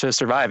smarter to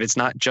survive. It's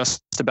not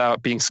just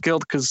about being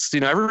skilled because,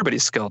 you know,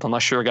 everybody's skilled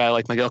unless you're a guy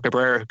like Miguel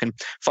Cabrera who can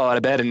fall out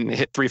of bed and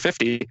hit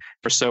 350.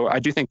 So I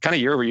do think kind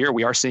of year over year,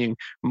 we are seeing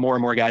more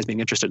and more guys being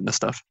interested in this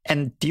stuff.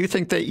 And do you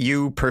think that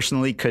you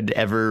personally could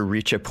ever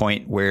reach a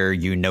point where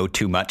you know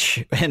too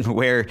much and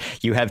where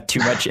you have too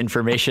much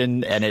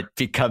information and it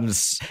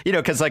becomes, you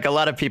know, because like a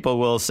lot of people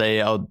will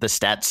say, oh, the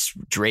stats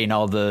drain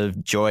all the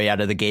joy out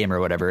of the game or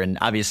whatever. And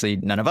obviously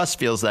none of us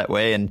feels that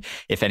way. And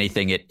if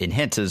anything, it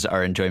enhances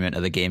our enjoyment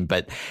of the game.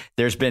 But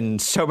there's been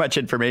so much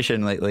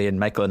information lately. And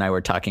Michael and I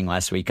were talking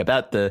last week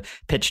about the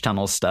pitch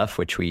tunnel stuff,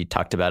 which we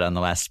talked about on the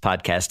last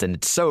podcast. And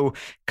it's so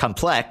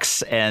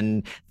complex.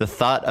 And the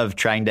thought of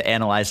trying to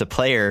analyze a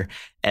player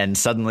and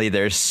suddenly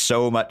there's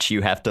so much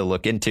you have to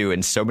look into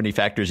and so many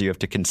factors you have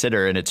to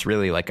consider. And it's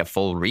really like a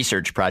full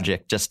research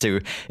project just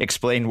to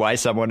explain why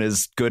someone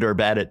is good or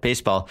bad at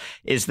baseball.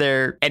 Is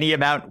there any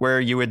amount where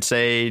you would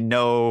say,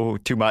 no,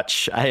 too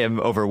much, I am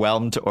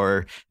overwhelmed,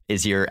 or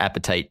is your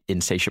appetite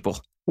insatiable?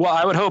 Well,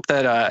 I would hope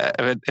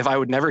that if I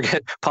would never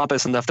get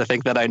pompous enough to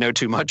think that I know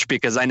too much,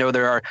 because I know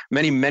there are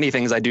many, many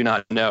things I do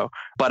not know.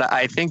 But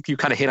I think you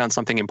kind of hit on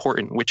something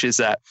important, which is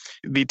that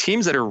the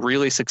teams that are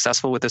really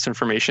successful with this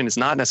information is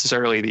not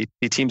necessarily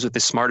the teams with the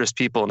smartest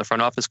people in the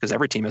front office, because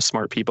every team has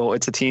smart people.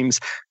 It's the teams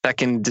that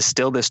can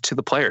distill this to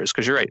the players.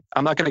 Because you're right,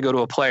 I'm not going to go to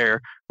a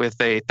player with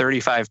a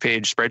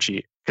 35-page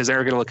spreadsheet, because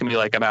they're going to look at me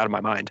like I'm out of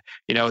my mind.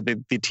 You know, the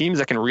teams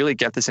that can really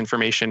get this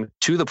information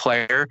to the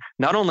player,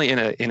 not only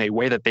in a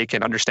way that they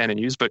can understand and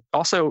use, but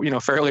also, you know,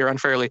 fairly or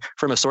unfairly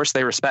from a source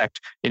they respect.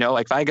 You know,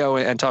 like if I go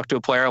and talk to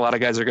a player, a lot of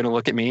guys are going to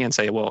look at me and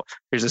say, well,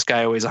 here's this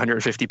guy who weighs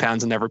 150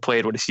 pounds and never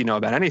played. What does he know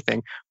about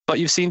anything? But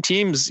you've seen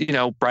teams,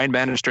 Brian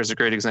Bannister is a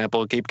great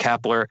example, Gabe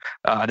Kapler,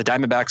 the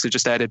Diamondbacks who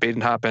just added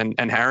Badenhop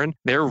and Herron.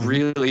 They're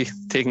really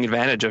taking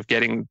advantage of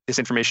getting this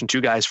information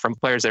to guys from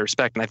players they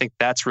respect. And I think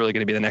that's really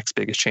going to be the next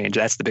biggest change.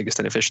 That's the biggest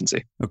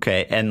inefficiency.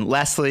 Okay. And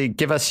lastly,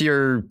 give us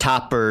your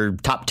top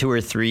 2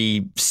 or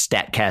 3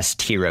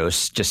 Statcast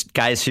heroes, just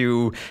guys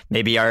who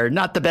maybe are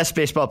not the best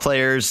baseball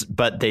players,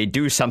 but they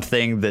do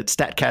something that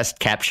Statcast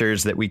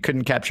captures that we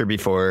couldn't capture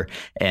before,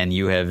 and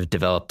you have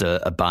developed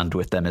a bond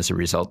with them as a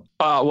result.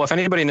 Well, if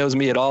anybody knows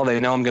me at all, they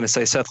know I'm going to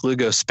say Seth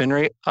Lugo's spin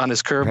rate on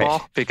his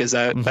curveball, because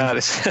that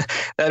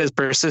has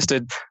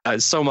persisted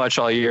so much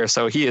all year.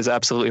 So he is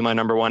absolutely my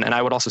number one. And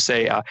I would also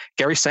say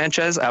Gary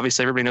Sanchez.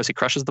 Obviously, everybody knows he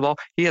crushes the ball.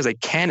 He has a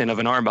cannon of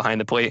an arm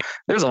behind the plate.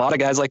 There's a lot of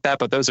guys like that,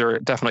 but those are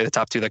definitely the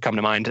top 2 that come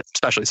to mind,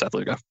 especially Seth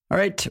Lugo. All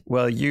right.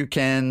 Well, you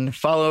can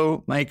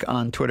follow Mike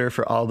on Twitter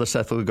for all the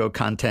Seth Lugo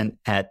content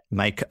at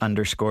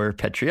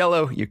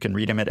Mike_Petriello. You can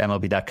read him at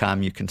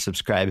MLB.com. You can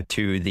subscribe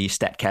to the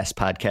Statcast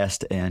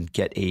podcast and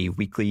get a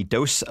weekly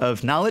dose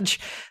of knowledge.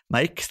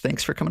 Mike,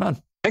 thanks for coming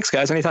on. Thanks,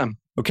 guys. Anytime.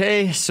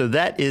 Okay, so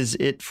that is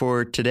it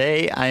for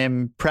today. I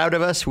am proud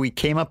of us. We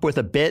came up with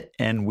a bit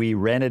and we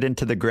ran it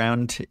into the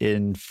ground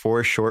in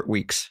 4 short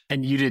weeks.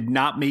 And you did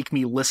not make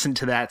me listen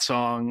to that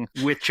song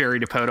with Jerry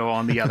Dipoto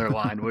on the other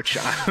line, which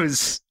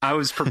I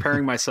was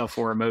preparing myself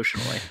for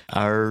emotionally.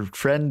 Our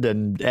friend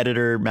and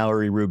editor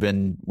Mallory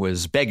Rubin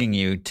was begging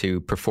you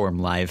to perform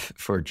live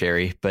for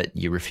Jerry, but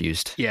you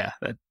refused. Yeah,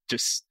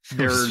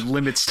 there are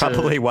limits to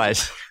probably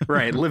wise.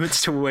 Right.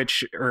 Limits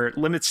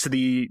to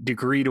the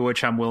degree to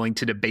which I'm willing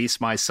to debase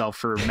myself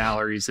for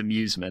Mallory's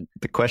amusement.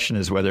 The question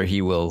is whether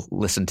he will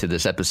listen to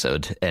this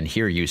episode and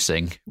hear you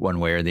sing one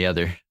way or the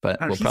other, but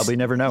we'll probably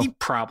never know. He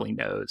probably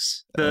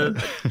knows. He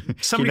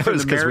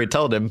knows because we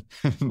told him.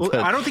 Well,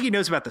 I don't think he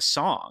knows about the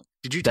song.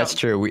 Did you? That's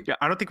true.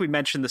 I don't think we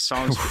mentioned the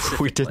song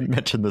specifically. We didn't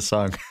mention the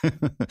song.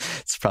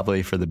 It's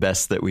probably for the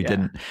best that we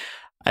didn't.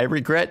 I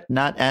regret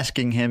not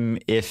asking him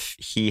if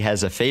he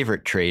has a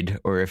favorite trade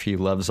or if he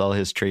loves all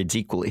his trades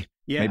equally.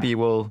 Yeah. Maybe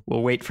we'll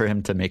wait for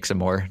him to make some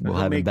more. We'll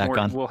have him back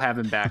on. We'll have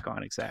him back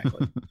on,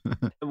 exactly.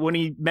 When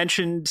he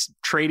mentioned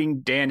trading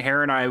Dan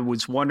Herron, I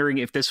was wondering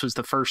if this was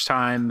the first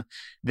time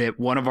that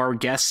one of our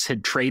guests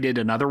had traded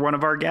another one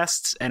of our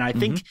guests, and I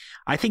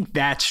think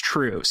that's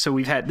true. So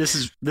we've had this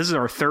is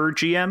our 3rd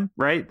GM,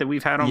 right? That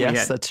we've had on.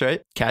 Yes, that's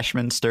right.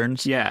 Cashman,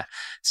 Stearns. Yeah.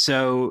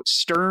 So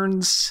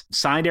Stearns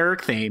signed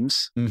Eric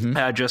Thames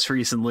just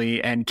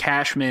recently, and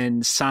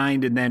Cashman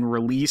signed and then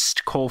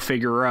released Cole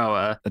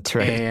Figueroa. That's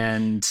right.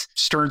 And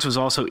Stearns was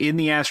also in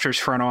the Astros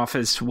front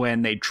office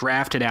when they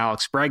drafted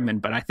Alex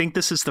Bregman, but I think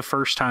this is the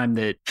first time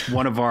that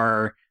one of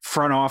our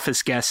front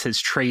office guests has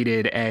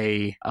traded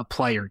a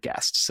player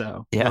guest.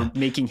 So we're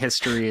making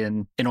history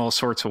in all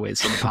sorts of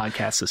ways on the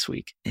podcast this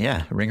week.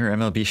 Yeah. Ringer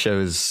MLB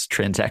Show's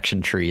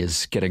transaction tree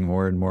is getting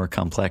more and more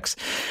complex.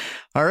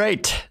 All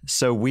right.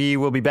 So we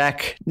will be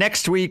back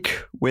next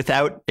week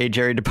without a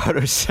Jerry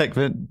Dipoto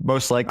segment,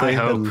 most likely. I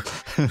hope.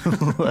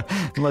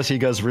 Unless he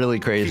goes really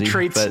crazy.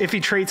 If he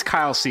trades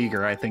Kyle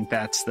Seager, I think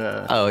that's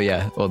the... Oh,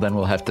 yeah. Well, then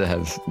we'll have to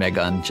have Meg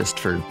on just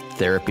for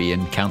therapy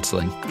and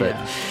counseling. But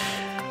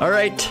all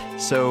right.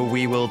 So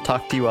we will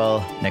talk to you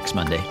all next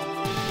Monday.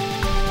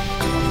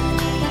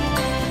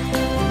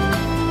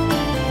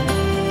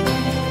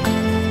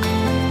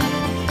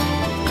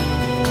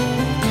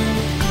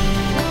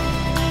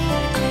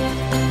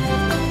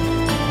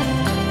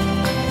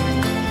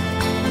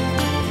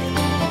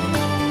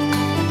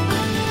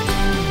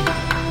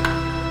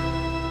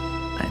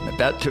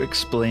 About to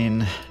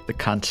explain the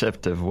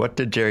concept of what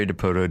did Jerry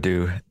Dipoto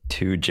do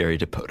to Jerry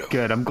Dipoto.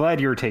 Good. I'm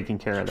glad you're taking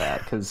care of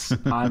that, because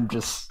I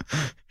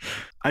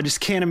just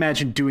can't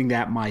imagine doing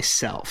that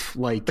myself.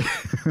 Like,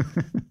 I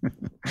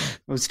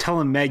was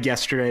telling Meg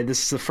yesterday,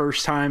 this is the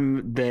first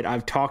time that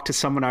I've talked to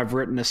someone I've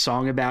written a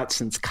song about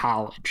since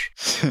college.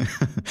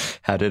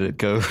 How did it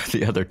go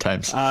the other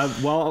times?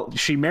 Well,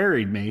 she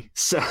married me,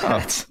 so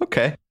that's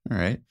okay. All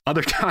right.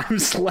 Other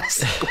times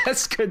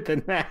less good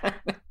than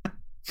that.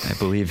 I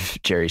believe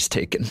Jerry's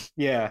taken.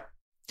 Yeah.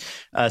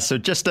 So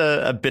just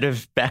a bit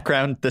of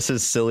background. This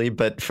is silly,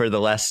 but for the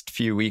last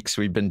few weeks,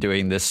 we've been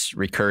doing this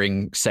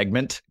recurring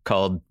segment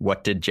called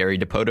What Did Jerry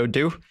Dipoto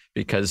Do?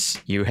 Because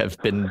you have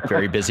been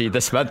very busy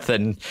this month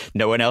and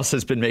no one else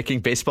has been making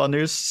baseball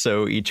news.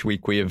 So each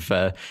week we have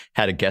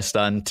had a guest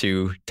on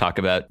to talk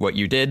about what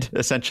you did,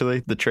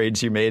 essentially, the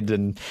trades you made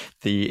and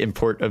the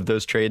import of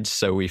those trades.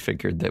 So we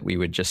figured that we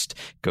would just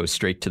go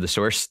straight to the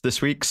source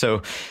this week.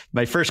 So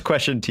my first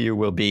question to you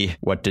will be,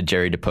 what did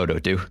Jerry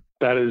Dipoto do?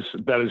 That is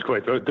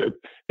quite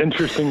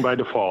interesting by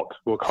default,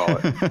 we'll call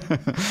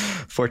it.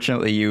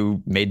 Fortunately,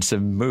 you made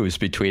some moves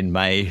between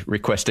my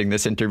requesting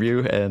this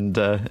interview and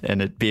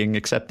it being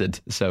accepted.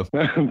 So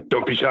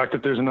don't be shocked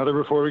if there's another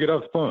before we get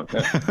off the phone.